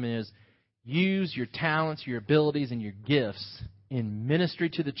Testament is use your talents, your abilities, and your gifts in ministry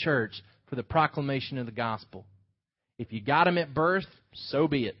to the church for the proclamation of the gospel. If you got them at birth, so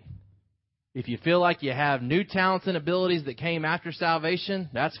be it. If you feel like you have new talents and abilities that came after salvation,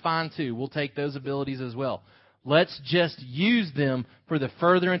 that's fine too. We'll take those abilities as well. Let's just use them for the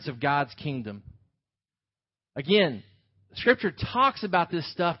furtherance of God's kingdom. Again, Scripture talks about this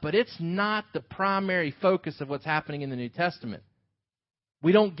stuff, but it's not the primary focus of what's happening in the New Testament.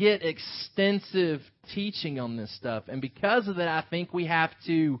 We don't get extensive teaching on this stuff. And because of that, I think we have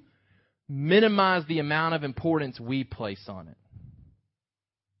to minimize the amount of importance we place on it.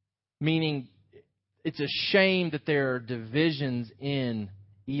 Meaning, it's a shame that there are divisions in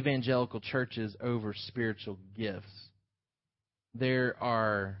evangelical churches over spiritual gifts. There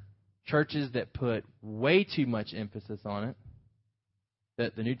are churches that put way too much emphasis on it,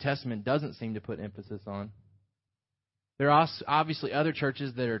 that the New Testament doesn't seem to put emphasis on. There are obviously other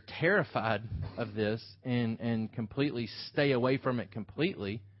churches that are terrified of this and completely stay away from it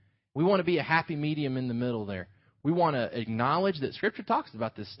completely. We want to be a happy medium in the middle there. We want to acknowledge that Scripture talks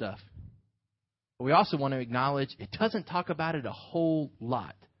about this stuff. But we also want to acknowledge it doesn't talk about it a whole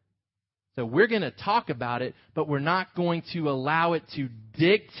lot. So we're going to talk about it, but we're not going to allow it to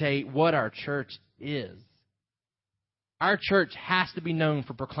dictate what our church is. Our church has to be known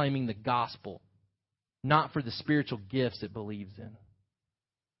for proclaiming the gospel, not for the spiritual gifts it believes in.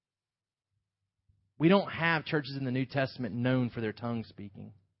 We don't have churches in the New Testament known for their tongue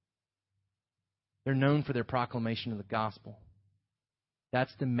speaking. They're known for their proclamation of the gospel.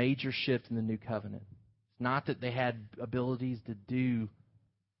 That's the major shift in the New Covenant. It's not that they had abilities to do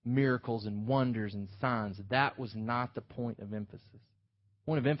miracles and wonders and signs. That was not the point of emphasis. The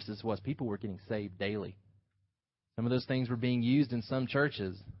point of emphasis was people were getting saved daily. Some of those things were being used in some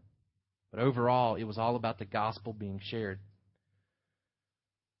churches, but overall, it was all about the gospel being shared.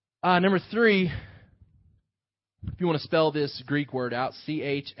 Number 3, if you want to spell this Greek word out,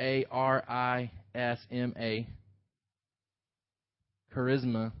 charisma,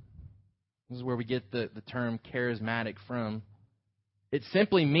 charisma. This is where we get the term charismatic from. It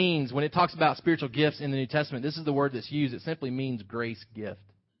simply means, when it talks about spiritual gifts in the New Testament, this is the word that's used. It simply means grace gift,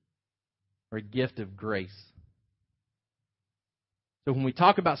 or a gift of grace. So when we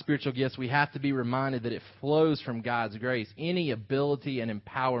talk about spiritual gifts, we have to be reminded that it flows from God's grace. Any ability and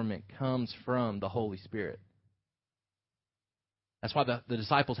empowerment comes from the Holy Spirit. That's why the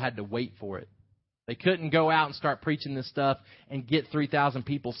disciples had to wait for it. They couldn't go out and start preaching this stuff and get 3,000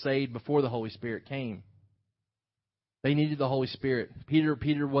 people saved before the Holy Spirit came. They needed the Holy Spirit.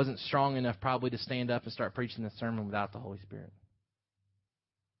 Peter wasn't strong enough probably to stand up and start preaching this sermon without the Holy Spirit.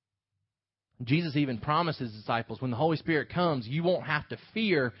 Jesus even promised his disciples, when the Holy Spirit comes, you won't have to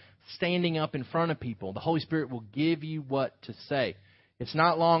fear standing up in front of people. The Holy Spirit will give you what to say. It's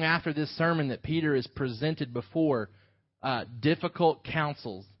not long after this sermon that Peter is presented before difficult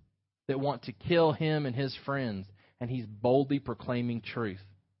councils that want to kill him and his friends, and he's boldly proclaiming truth.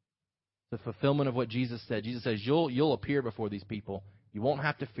 The fulfillment of what Jesus said. Jesus says, you'll appear before these people. You won't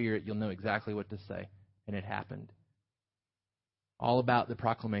have to fear it. You'll know exactly what to say. And it happened. All about the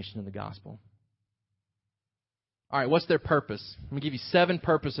proclamation of the gospel. All right, what's their purpose? Let me give you 7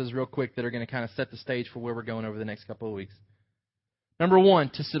 purposes real quick that are going to kind of set the stage for where we're going over the next couple of weeks. Number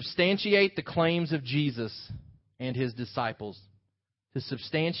 1, to substantiate the claims of Jesus and his disciples. To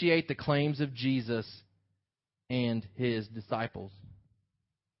substantiate the claims of Jesus and his disciples.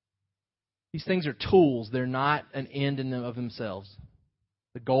 These things are tools. They're not an end in and of themselves.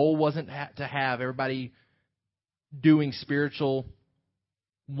 The goal wasn't to have everybody doing spiritual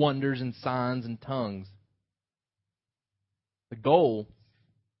wonders and signs and tongues. The goal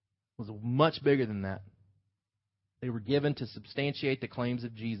was much bigger than that. They were given to substantiate the claims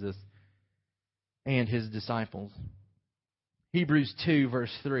of Jesus and his disciples. Hebrews 2,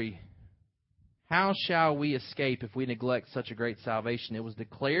 verse 3. How shall we escape if we neglect such a great salvation? It was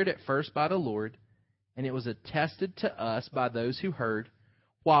declared at first by the Lord, and it was attested to us by those who heard,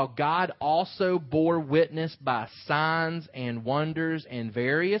 while God also bore witness by signs and wonders and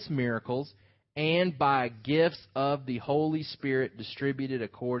various miracles, and by gifts of the Holy Spirit distributed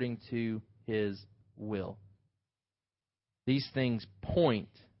according to his will. These things point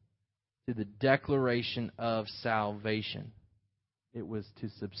to the declaration of salvation. It was to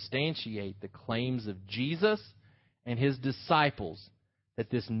substantiate the claims of Jesus and his disciples that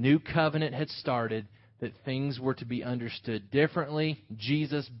this new covenant had started, that things were to be understood differently,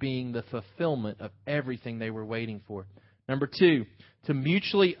 Jesus being the fulfillment of everything they were waiting for. Number 2, to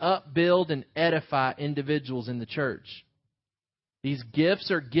mutually upbuild and edify individuals in the church. These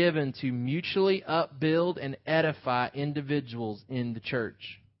gifts are given to mutually upbuild and edify individuals in the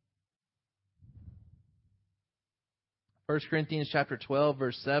church. 1 Corinthians chapter 12,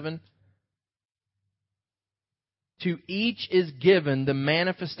 verse 7. To each is given the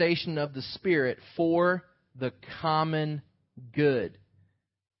manifestation of the Spirit for the common good.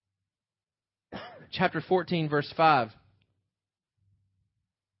 Chapter 14, verse 5.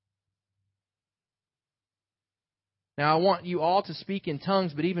 Now I want you all to speak in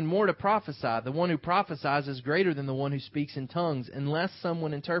tongues, but even more to prophesy. The one who prophesies is greater than the one who speaks in tongues, unless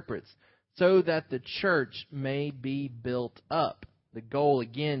someone interprets, so that the church may be built up. The goal,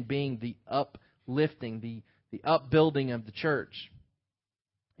 again, being the uplifting, the upbuilding of the church.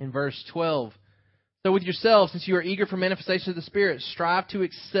 In verse 12, so with yourselves, since you are eager for manifestation of the Spirit, strive to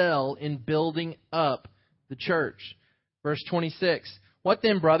excel in building up the church. Verse 26, what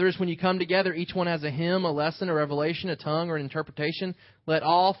then, brothers, when you come together, each one has a hymn, a lesson, a revelation, a tongue, or an interpretation. Let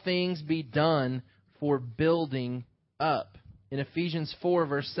all things be done for building up. In Ephesians 4,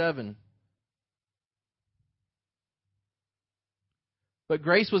 verse 7, but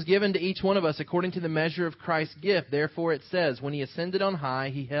grace was given to each one of us according to the measure of Christ's gift. Therefore it says, when he ascended on high,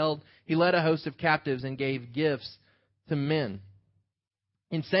 he led a host of captives and gave gifts to men.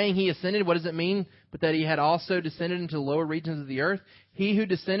 In saying he ascended, what does it mean? But that he had also descended into the lower regions of the earth. He who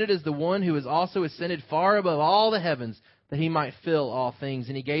descended is the one who has also ascended far above all the heavens, that he might fill all things.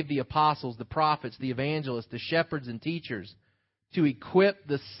 And he gave the apostles, the prophets, the evangelists, the shepherds and teachers to equip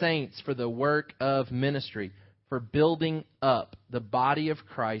the saints for the work of ministry, for building up the body of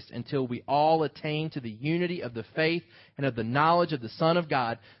Christ until we all attain to the unity of the faith and of the knowledge of the Son of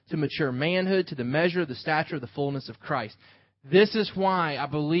God, to mature manhood, to the measure of the stature of the fullness of Christ. This is why I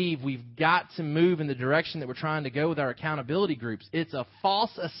believe we've got to move in the direction that we're trying to go with our accountability groups. It's a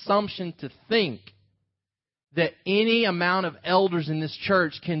false assumption to think that any amount of elders in this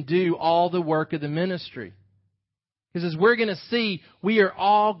church can do all the work of the ministry. Because as we're going to see, we are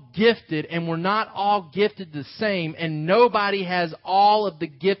all gifted, and we're not all gifted the same, and nobody has all of the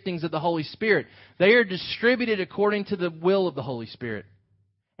giftings of the Holy Spirit. They are distributed according to the will of the Holy Spirit.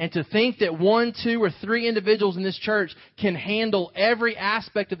 And to think that 1, 2, or 3 individuals in this church can handle every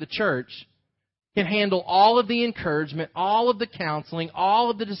aspect of the church, can handle all of the encouragement, all of the counseling, all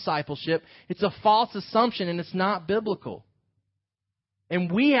of the discipleship, it's a false assumption, and it's not biblical.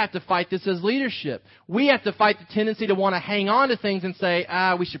 And we have to fight this as leadership. We have to fight the tendency to want to hang on to things and say,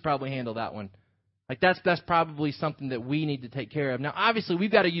 we should probably handle that one. Like that's probably something that we need to take care of. Now, obviously,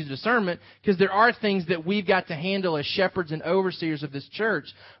 we've got to use discernment because there are things that we've got to handle as shepherds and overseers of this church.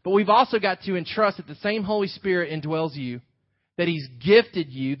 But we've also got to entrust that the same Holy Spirit indwells you, that He's gifted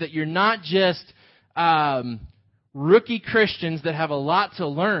you, that you're not just rookie Christians that have a lot to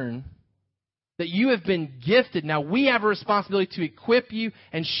learn, that you have been gifted. Now, we have a responsibility to equip you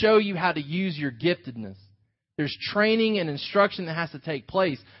and show you how to use your giftedness. There's training and instruction that has to take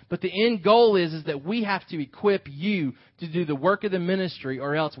place. But the end goal is that we have to equip you to do the work of the ministry,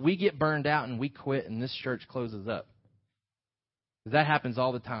 or else we get burned out and we quit and this church closes up. Because that happens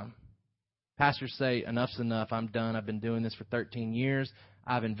all the time. Pastors say, enough's enough, I'm done. I've been doing this for 13 years.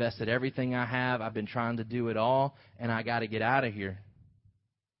 I've invested everything I have. I've been trying to do it all, and I got to get out of here.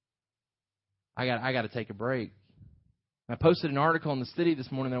 I got to take a break. I posted an article in the city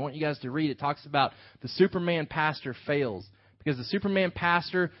this morning that I want you guys to read. It talks about the Superman pastor fails. Because the Superman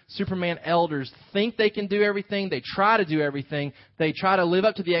pastor, Superman elders think they can do everything. They try to do everything. They try to live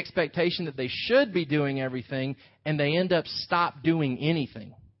up to the expectation that they should be doing everything. And they end up stop doing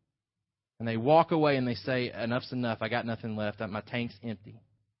anything. And they walk away and they say, enough's enough. I got nothing left. My tank's empty.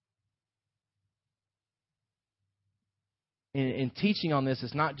 In teaching on this,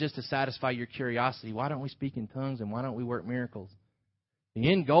 it's not just to satisfy your curiosity. Why don't we speak in tongues and why don't we work miracles? The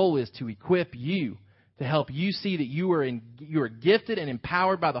end goal is to equip you to help you see that you are gifted and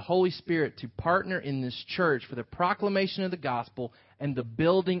empowered by the Holy Spirit to partner in this church for the proclamation of the gospel and the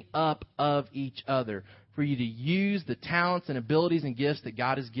building up of each other, for you to use the talents and abilities and gifts that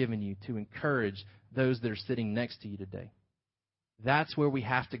God has given you to encourage those that are sitting next to you today. That's where we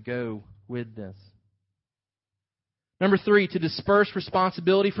have to go with this. Number 3, to disperse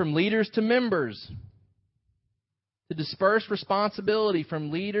responsibility from leaders to members. To disperse responsibility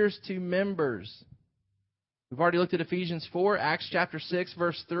from leaders to members. We've already looked at Ephesians 4, Acts chapter 6,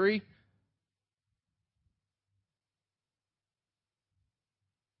 verse 3.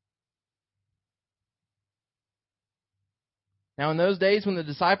 Now in those days when the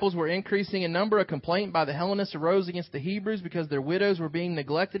disciples were increasing in number, a complaint by the Hellenists arose against the Hebrews because their widows were being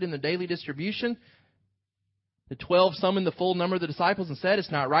neglected in the daily distribution. The 12 summoned the full number of the disciples and said,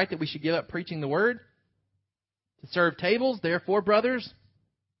 "It's not right that we should give up preaching the word to serve tables. Therefore, brothers,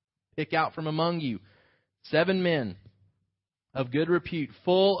 pick out from among you 7 men of good repute,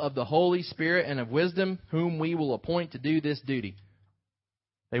 full of the Holy Spirit and of wisdom, whom we will appoint to do this duty."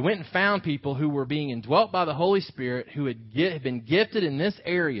 They went and found people who were being indwelt by the Holy Spirit, who had been gifted in this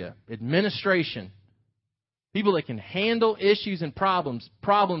area, administration, people that can handle issues and problems,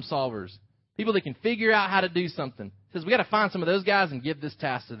 problem solvers, people that can figure out how to do something. It says we got to find some of those guys and give this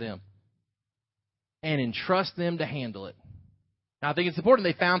task to them and entrust them to handle it. Now, I think it's important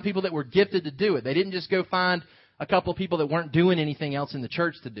they found people that were gifted to do it. They didn't just go find a couple of people that weren't doing anything else in the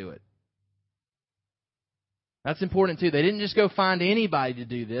church to do it. That's important, too. They didn't just go find anybody to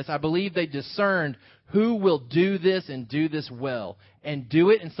do this. I believe they discerned who will do this and do this well, and do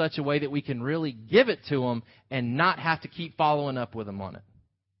it in such a way that we can really give it to them and not have to keep following up with them on it.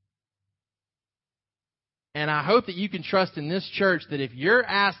 And I hope that you can trust in this church that if you're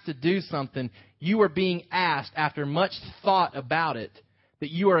asked to do something, you are being asked after much thought about it,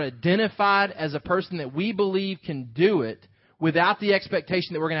 that you are identified as a person that we believe can do it without the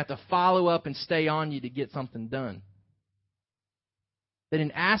expectation that we're going to have to follow up and stay on you to get something done. That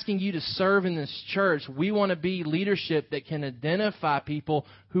in asking you to serve in this church, we want to be leadership that can identify people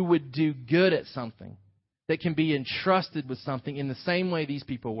who would do good at something, that can be entrusted with something in the same way these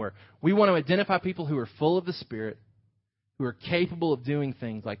people were. We want to identify people who are full of the Spirit, who are capable of doing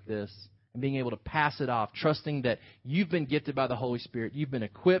things like this, and being able to pass it off, trusting that you've been gifted by the Holy Spirit, you've been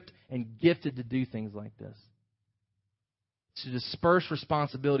equipped and gifted to do things like this. To disperse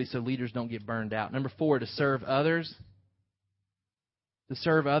responsibility so leaders don't get burned out. Number 4, to serve others. To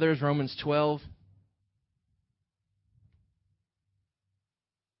serve others, Romans 12.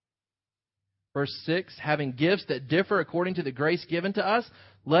 Verse 6, having gifts that differ according to the grace given to us,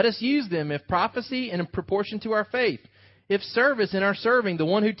 let us use them, if prophecy, in proportion to our faith. If service, in our serving, the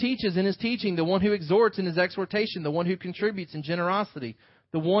one who teaches in his teaching, the one who exhorts in his exhortation, the one who contributes in generosity,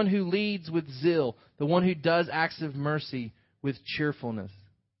 the one who leads with zeal, the one who does acts of mercy with cheerfulness.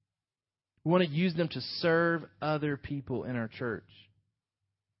 We want to use them to serve other people in our church.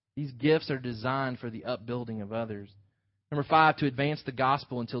 These gifts are designed for the upbuilding of others. Number 5, to advance the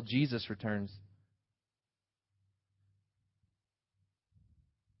gospel until Jesus returns.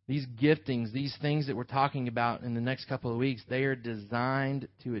 These giftings, these things that we're talking about in the next couple of weeks, they are designed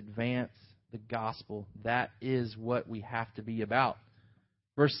to advance the gospel. That is what we have to be about.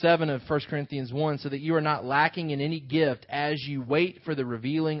 Verse 7 of 1 Corinthians 1, so that you are not lacking in any gift as you wait for the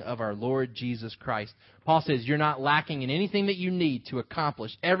revealing of our Lord Jesus Christ. Paul says you're not lacking in anything that you need to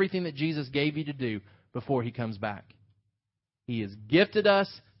accomplish everything that Jesus gave you to do before He comes back. He has gifted us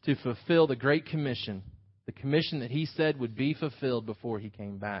to fulfill the Great Commission, the commission that He said would be fulfilled before He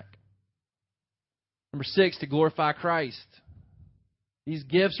came back. Number 6, to glorify Christ. These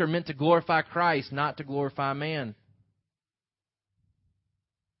gifts are meant to glorify Christ, not to glorify man.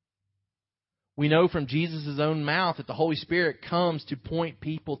 We know from Jesus' own mouth that the Holy Spirit comes to point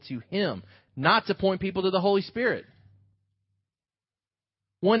people to Him, not to point people to the Holy Spirit.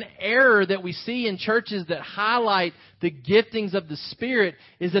 One error that we see in churches that highlight the giftings of the Spirit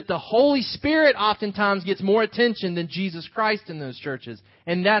is that the Holy Spirit oftentimes gets more attention than Jesus Christ in those churches.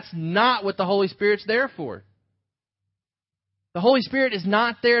 And that's not what the Holy Spirit's there for. The Holy Spirit is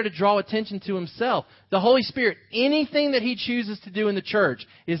not there to draw attention to Himself. The Holy Spirit, anything that He chooses to do in the church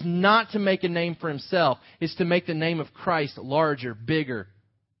is not to make a name for Himself. It's to make the name of Christ larger, bigger.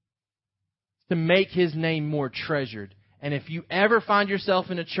 To make His name more treasured. And if you ever find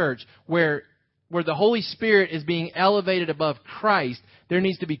yourself in a church where the Holy Spirit is being elevated above Christ, there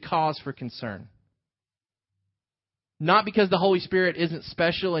needs to be cause for concern. Not because the Holy Spirit isn't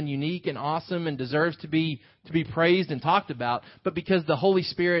special and unique and awesome and deserves to be praised and talked about, but because the Holy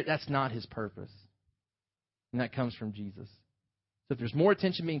Spirit, that's not His purpose. And that comes from Jesus. So if there's more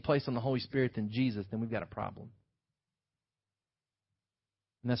attention being placed on the Holy Spirit than Jesus, then we've got a problem.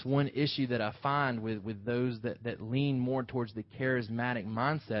 And that's one issue that I find with those that lean more towards the charismatic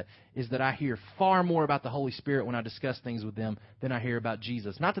mindset, is that I hear far more about the Holy Spirit when I discuss things with them than I hear about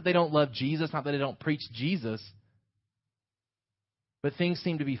Jesus. Not that they don't love Jesus, not that they don't preach Jesus, but things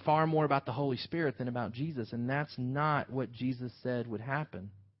seem to be far more about the Holy Spirit than about Jesus, and that's not what Jesus said would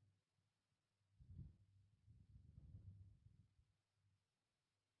happen.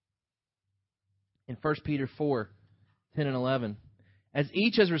 In 1 Peter 4:10 and 11, as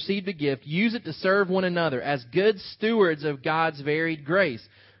each has received a gift, use it to serve one another as good stewards of God's varied grace.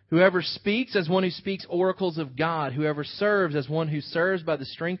 Whoever speaks as one who speaks oracles of God. Whoever serves as one who serves by the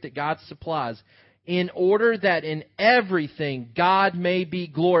strength that God supplies, in order that in everything God may be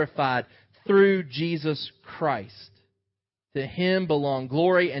glorified through Jesus Christ. To Him belong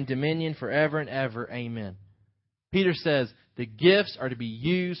glory and dominion forever and ever. Amen. Peter says the gifts are to be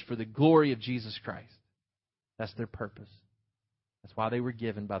used for the glory of Jesus Christ. That's their purpose. That's why they were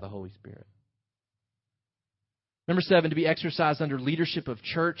given by the Holy Spirit. Number 7, to be exercised under leadership of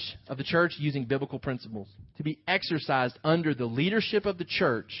the church using biblical principles. To be exercised under the leadership of the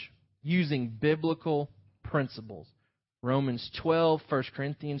church using biblical principles. Romans 12, 1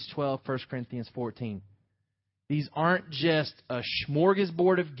 Corinthians 12, 1 Corinthians 14. These aren't just a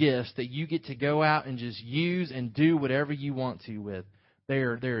smorgasbord of gifts that you get to go out and just use and do whatever you want to with.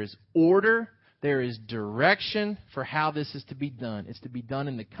 There is order. There is direction for how this is to be done. It's to be done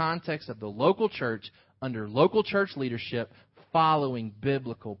in the context of the local church, under local church leadership, following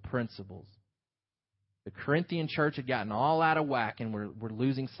biblical principles. The Corinthian church had gotten all out of whack, and we're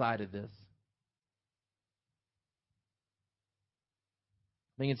losing sight of this.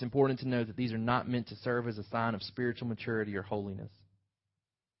 I think it's important to note that these are not meant to serve as a sign of spiritual maturity or holiness.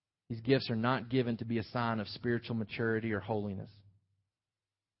 These gifts are not given to be a sign of spiritual maturity or holiness.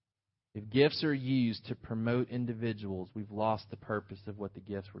 If gifts are used to promote individuals, we've lost the purpose of what the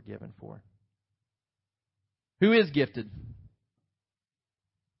gifts were given for. Who is gifted?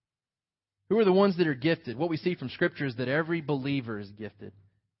 Who are the ones that are gifted? What we see from Scripture is that every believer is gifted.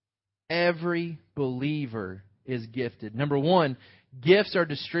 Every believer is gifted. Number 1, gifts are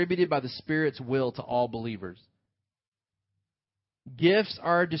distributed by the Spirit's will to all believers. Gifts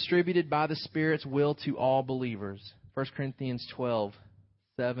are distributed by the Spirit's will to all believers. 1 Corinthians 12,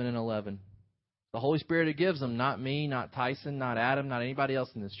 7 and 11. The Holy Spirit who gives them, not me, not Tyson, not Adam, not anybody else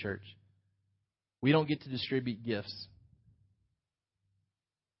in this church. We don't get to distribute gifts.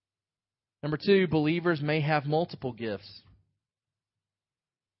 Number 2, believers may have multiple gifts.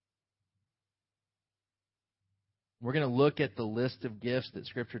 We're going to look at the list of gifts that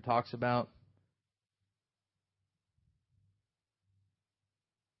Scripture talks about.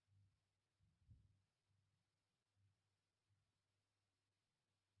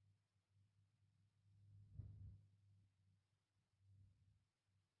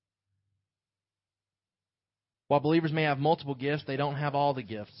 While believers may have multiple gifts, they don't have all the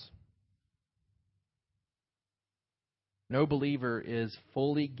gifts. No believer is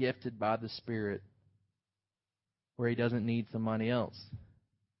fully gifted by the Spirit where he doesn't need somebody else.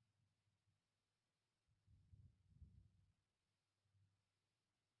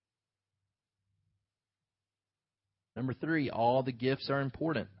 Number 3, all the gifts are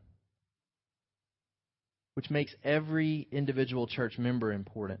important, which makes every individual church member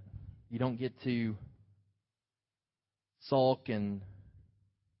important. You don't get to sulk and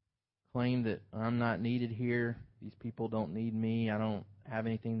claim that I'm not needed here. These people don't need me. I don't have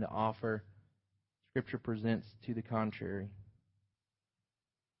anything to offer. Scripture presents to the contrary.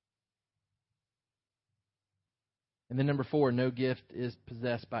 And then number 4, no gift is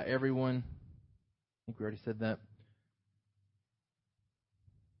possessed by everyone. I think we already said that.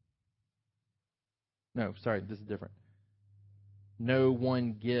 No, sorry, this is different. No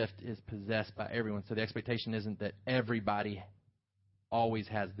one gift is possessed by everyone. So the expectation isn't that everybody always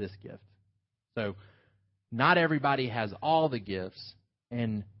has this gift. So not everybody has all the gifts,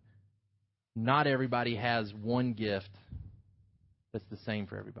 and not everybody has one gift that's the same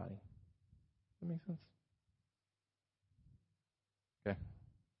for everybody. Does that make sense? Okay.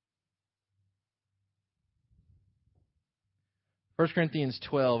 1 Corinthians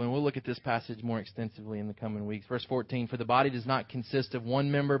 12, and we'll look at this passage more extensively in the coming weeks. Verse 14, for the body does not consist of one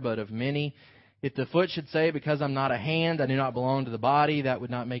member, but of many. If the foot should say, because I'm not a hand, I do not belong to the body, that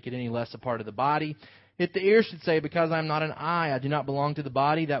would not make it any less a part of the body. If the ear should say, because I'm not an eye, I do not belong to the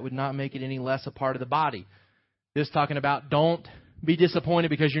body, that would not make it any less a part of the body. This is talking about don't be disappointed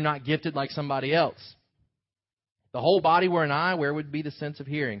because you're not gifted like somebody else. The whole body were an eye, where would be the sense of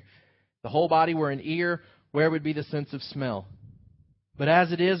hearing? The whole body were an ear, where would be the sense of smell? But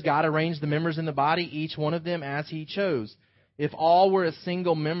as it is, God arranged the members in the body, each one of them as He chose. If all were a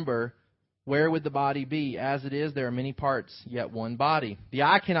single member, where would the body be? As it is, there are many parts, yet one body. The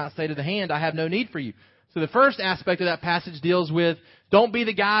eye cannot say to the hand, I have no need for you. So the first aspect of that passage deals with, don't be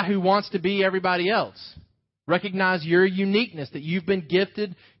the guy who wants to be everybody else. Recognize your uniqueness, that you've been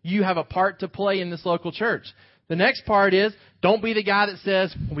gifted, you have a part to play in this local church. The next part is, don't be the guy that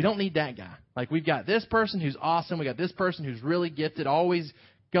says, well, we don't need that guy. Like, we've got this person who's awesome, we got this person who's really gifted, always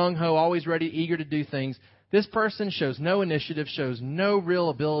gung-ho, always ready, eager to do things. This person shows no initiative, shows no real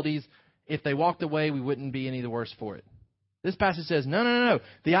abilities. If they walked away, we wouldn't be any the worse for it. This passage says, no.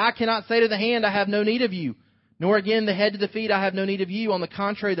 The eye cannot say to the hand, I have no need of you. Nor again the head to the feet, I have no need of you. On the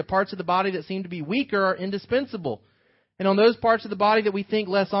contrary, the parts of the body that seem to be weaker are indispensable. And on those parts of the body that we think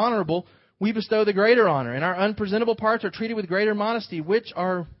less honorable, we bestow the greater honor. And our unpresentable parts are treated with greater modesty, which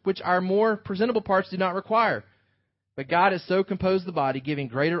our more presentable parts do not require. But God has so composed the body, giving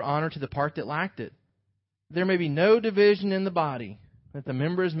greater honor to the part that lacked it. There may be no division in the body, that the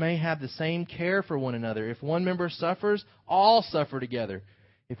members may have the same care for one another. If one member suffers, all suffer together.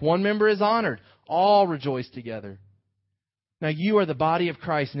 If one member is honored, all rejoice together. Now you are the body of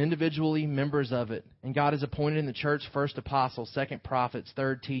Christ and individually members of it. And God has appointed in the church first apostles, second prophets,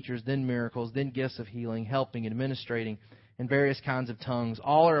 third teachers, then miracles, then gifts of healing, helping, administrating, and various kinds of tongues.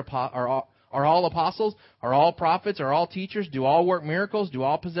 All are all apostles? Are all prophets? Are all teachers? Do all work miracles? Do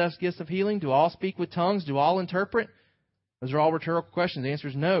all possess gifts of healing? Do all speak with tongues? Do all interpret? Those are all rhetorical questions. The answer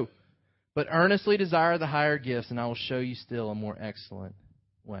is no. But earnestly desire the higher gifts, and I will show you still a more excellent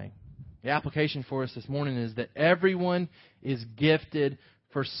way. The application for us this morning is that everyone is gifted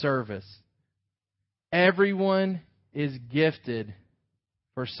for service. Everyone is gifted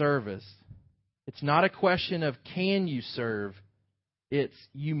for service. It's not a question of can you serve. It's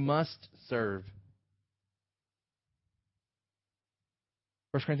you must serve.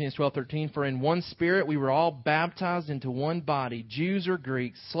 1 Corinthians 12:13, for in one Spirit we were all baptized into one body, Jews or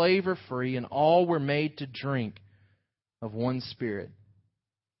Greeks, slave or free, and all were made to drink of one Spirit.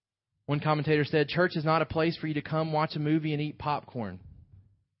 One commentator said, church is not a place for you to come watch a movie and eat popcorn.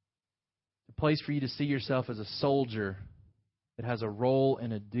 It's a place for you to see yourself as a soldier that has a role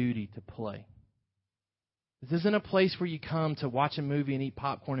and a duty to play. This isn't a place where you come to watch a movie and eat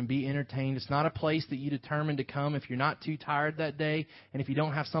popcorn and be entertained. It's not a place that you determine to come if you're not too tired that day and if you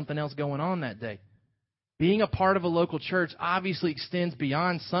don't have something else going on that day. Being a part of a local church obviously extends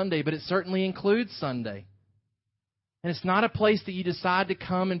beyond Sunday, but it certainly includes Sunday. And it's not a place that you decide to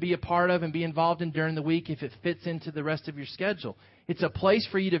come and be a part of and be involved in during the week if it fits into the rest of your schedule. It's a place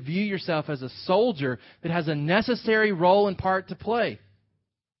for you to view yourself as a soldier that has a necessary role and part to play.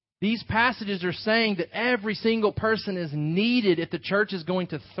 These passages are saying that every single person is needed if the church is going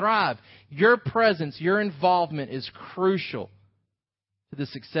to thrive. Your presence, your involvement is crucial to the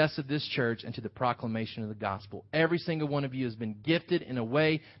success of this church and to the proclamation of the gospel. Every single one of you has been gifted in a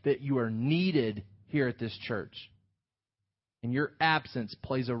way that you are needed here at this church. And your absence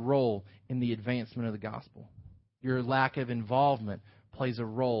plays a role in the advancement of the gospel. Your lack of involvement plays a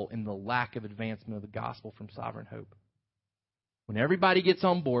role in the lack of advancement of the gospel from Sovereign Hope. When everybody gets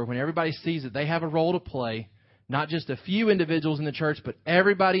on board, when everybody sees that they have a role to play, not just a few individuals in the church, but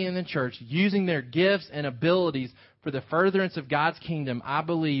everybody in the church using their gifts and abilities for the furtherance of God's kingdom, I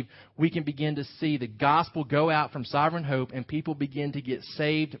believe we can begin to see the gospel go out from Sovereign Hope and people begin to get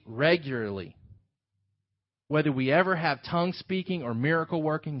saved regularly. Whether we ever have tongue speaking or miracle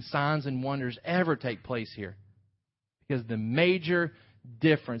working, signs and wonders ever take place here. Because the major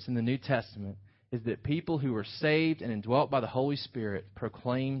difference in the New Testament is that people who are saved and indwelt by the Holy Spirit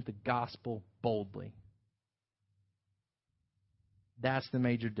proclaim the gospel boldly. That's the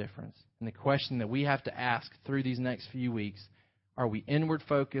major difference. And the question that we have to ask through these next few weeks, are we inward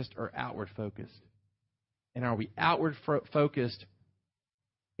focused or outward focused? And are we outward focused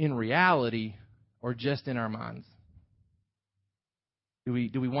in reality or just in our minds? Do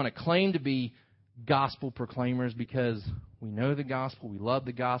we want to claim to be gospel proclaimers because we know the gospel, we love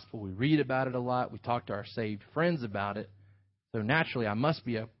the gospel, we read about it a lot, we talk to our saved friends about it, so naturally I must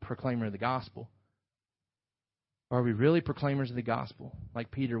be a proclaimer of the gospel? Or are we really proclaimers of the gospel, like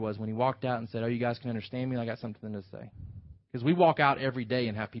Peter was when he walked out and said, oh, you guys can understand me? I got something to say. Because we walk out every day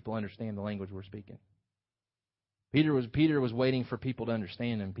and have people understand the language we're speaking. Peter was waiting for people to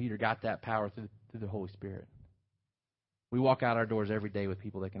understand him. Peter got that power through the Holy Spirit. We walk out our doors every day with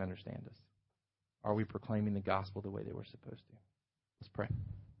people that can understand us. Are we proclaiming the gospel the way that we're supposed to? Let's pray.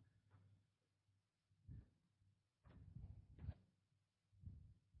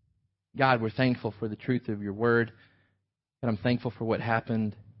 God, we're thankful for the truth of your word. And I'm thankful for what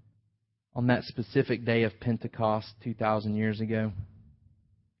happened on that specific day of Pentecost 2,000 years ago.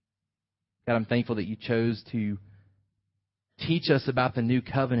 God, I'm thankful that you chose to teach us about the new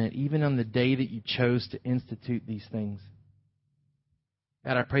covenant, even on the day that you chose to institute these things.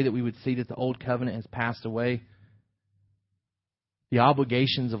 God, I pray that we would see that the old covenant has passed away. The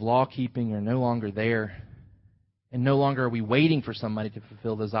obligations of law keeping are no longer there. And no longer are we waiting for somebody to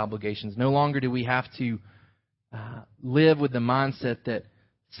fulfill those obligations. No longer do we have to live with the mindset that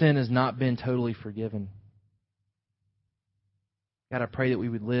sin has not been totally forgiven. God, I pray that we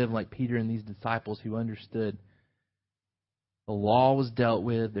would live like Peter and these disciples who understood the law was dealt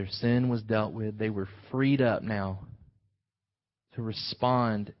with, their sin was dealt with. They were freed up now to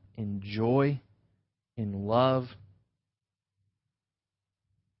respond in joy, in love.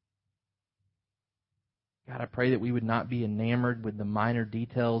 God, I pray that we would not be enamored with the minor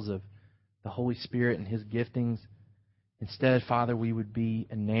details of the Holy Spirit and His giftings. Instead, Father, we would be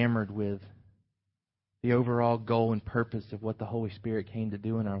enamored with the overall goal and purpose of what the Holy Spirit came to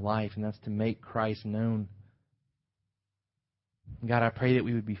do in our life, and that's to make Christ known. God, I pray that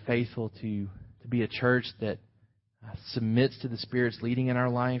we would be faithful to be a church that submits to the Spirit's leading in our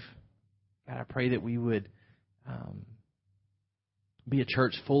life. God, I pray that we would be a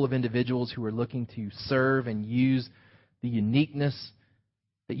church full of individuals who are looking to serve and use the uniqueness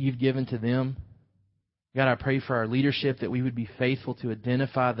that you've given to them. God, I pray for our leadership that we would be faithful to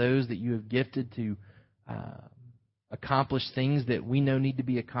identify those that you have gifted to accomplish things that we know need to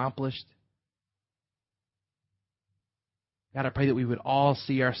be accomplished. God, I pray that we would all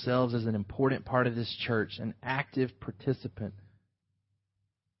see ourselves as an important part of this church, an active participant,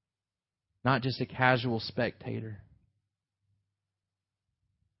 not just a casual spectator.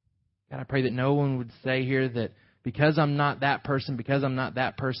 God, I pray that no one would say here that because I'm not that person,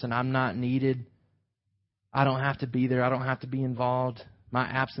 I'm not needed. I don't have to be there. I don't have to be involved. My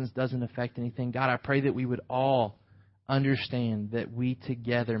absence doesn't affect anything. God, I pray that we would all understand that we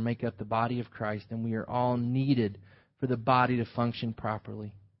together make up the body of Christ and we are all needed for the body to function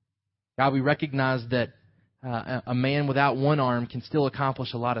properly. God, we recognize that a man without one arm can still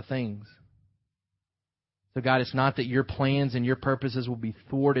accomplish a lot of things. So God, it's not that your plans and your purposes will be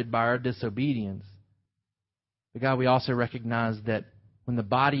thwarted by our disobedience. But God, we also recognize that when the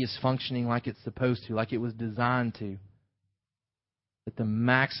body is functioning like it's supposed to, like it was designed to, that the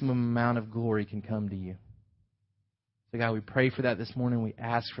maximum amount of glory can come to you. So God, we pray for that this morning. We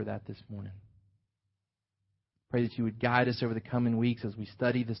ask for that this morning. Pray that you would guide us over the coming weeks as we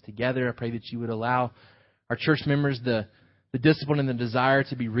study this together. I pray that you would allow our church members the discipline and the desire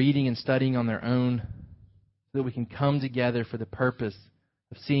to be reading and studying on their own so that we can come together for the purpose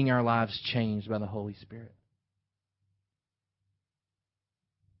of seeing our lives changed by the Holy Spirit.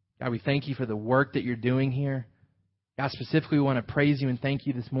 God, we thank you for the work that you're doing here. God, specifically we want to praise you and thank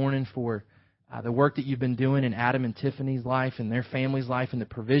you this morning for the work that you've been doing in Adam and Tiffany's life and their family's life and the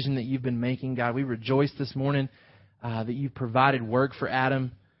provision that you've been making. God, we rejoice this morning that you've provided work for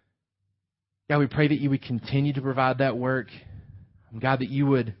Adam. God, we pray that you would continue to provide that work. God, that you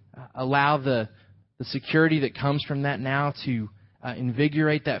would allow the security that comes from that now to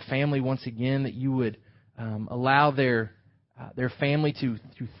invigorate that family once again, that you would allow their family to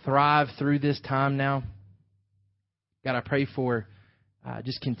thrive through this time now. God, I pray for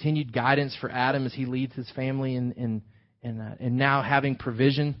just continued guidance for Adam as he leads his family and now having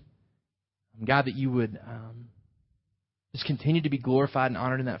provision. God, that you would just continue to be glorified and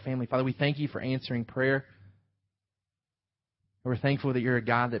honored in that family. Father, we thank you for answering prayer. We're thankful that you're a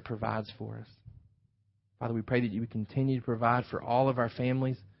God that provides for us. Father, we pray that you would continue to provide for all of our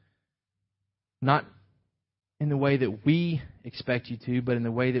families, not in the way that we expect you to, but in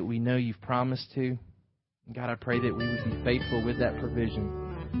the way that we know you've promised to. And God, I pray that we would be faithful with that provision.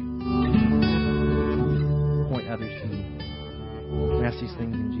 Point others to you. We ask these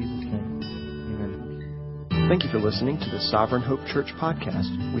things in Jesus' name. Amen. Thank you for listening to the Sovereign Hope Church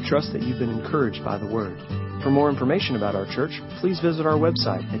podcast. We trust that you've been encouraged by the Word. For more information about our church, please visit our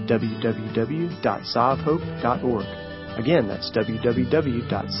website at www.sovhope.org. Again, that's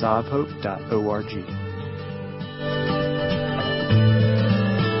www.sovhope.org.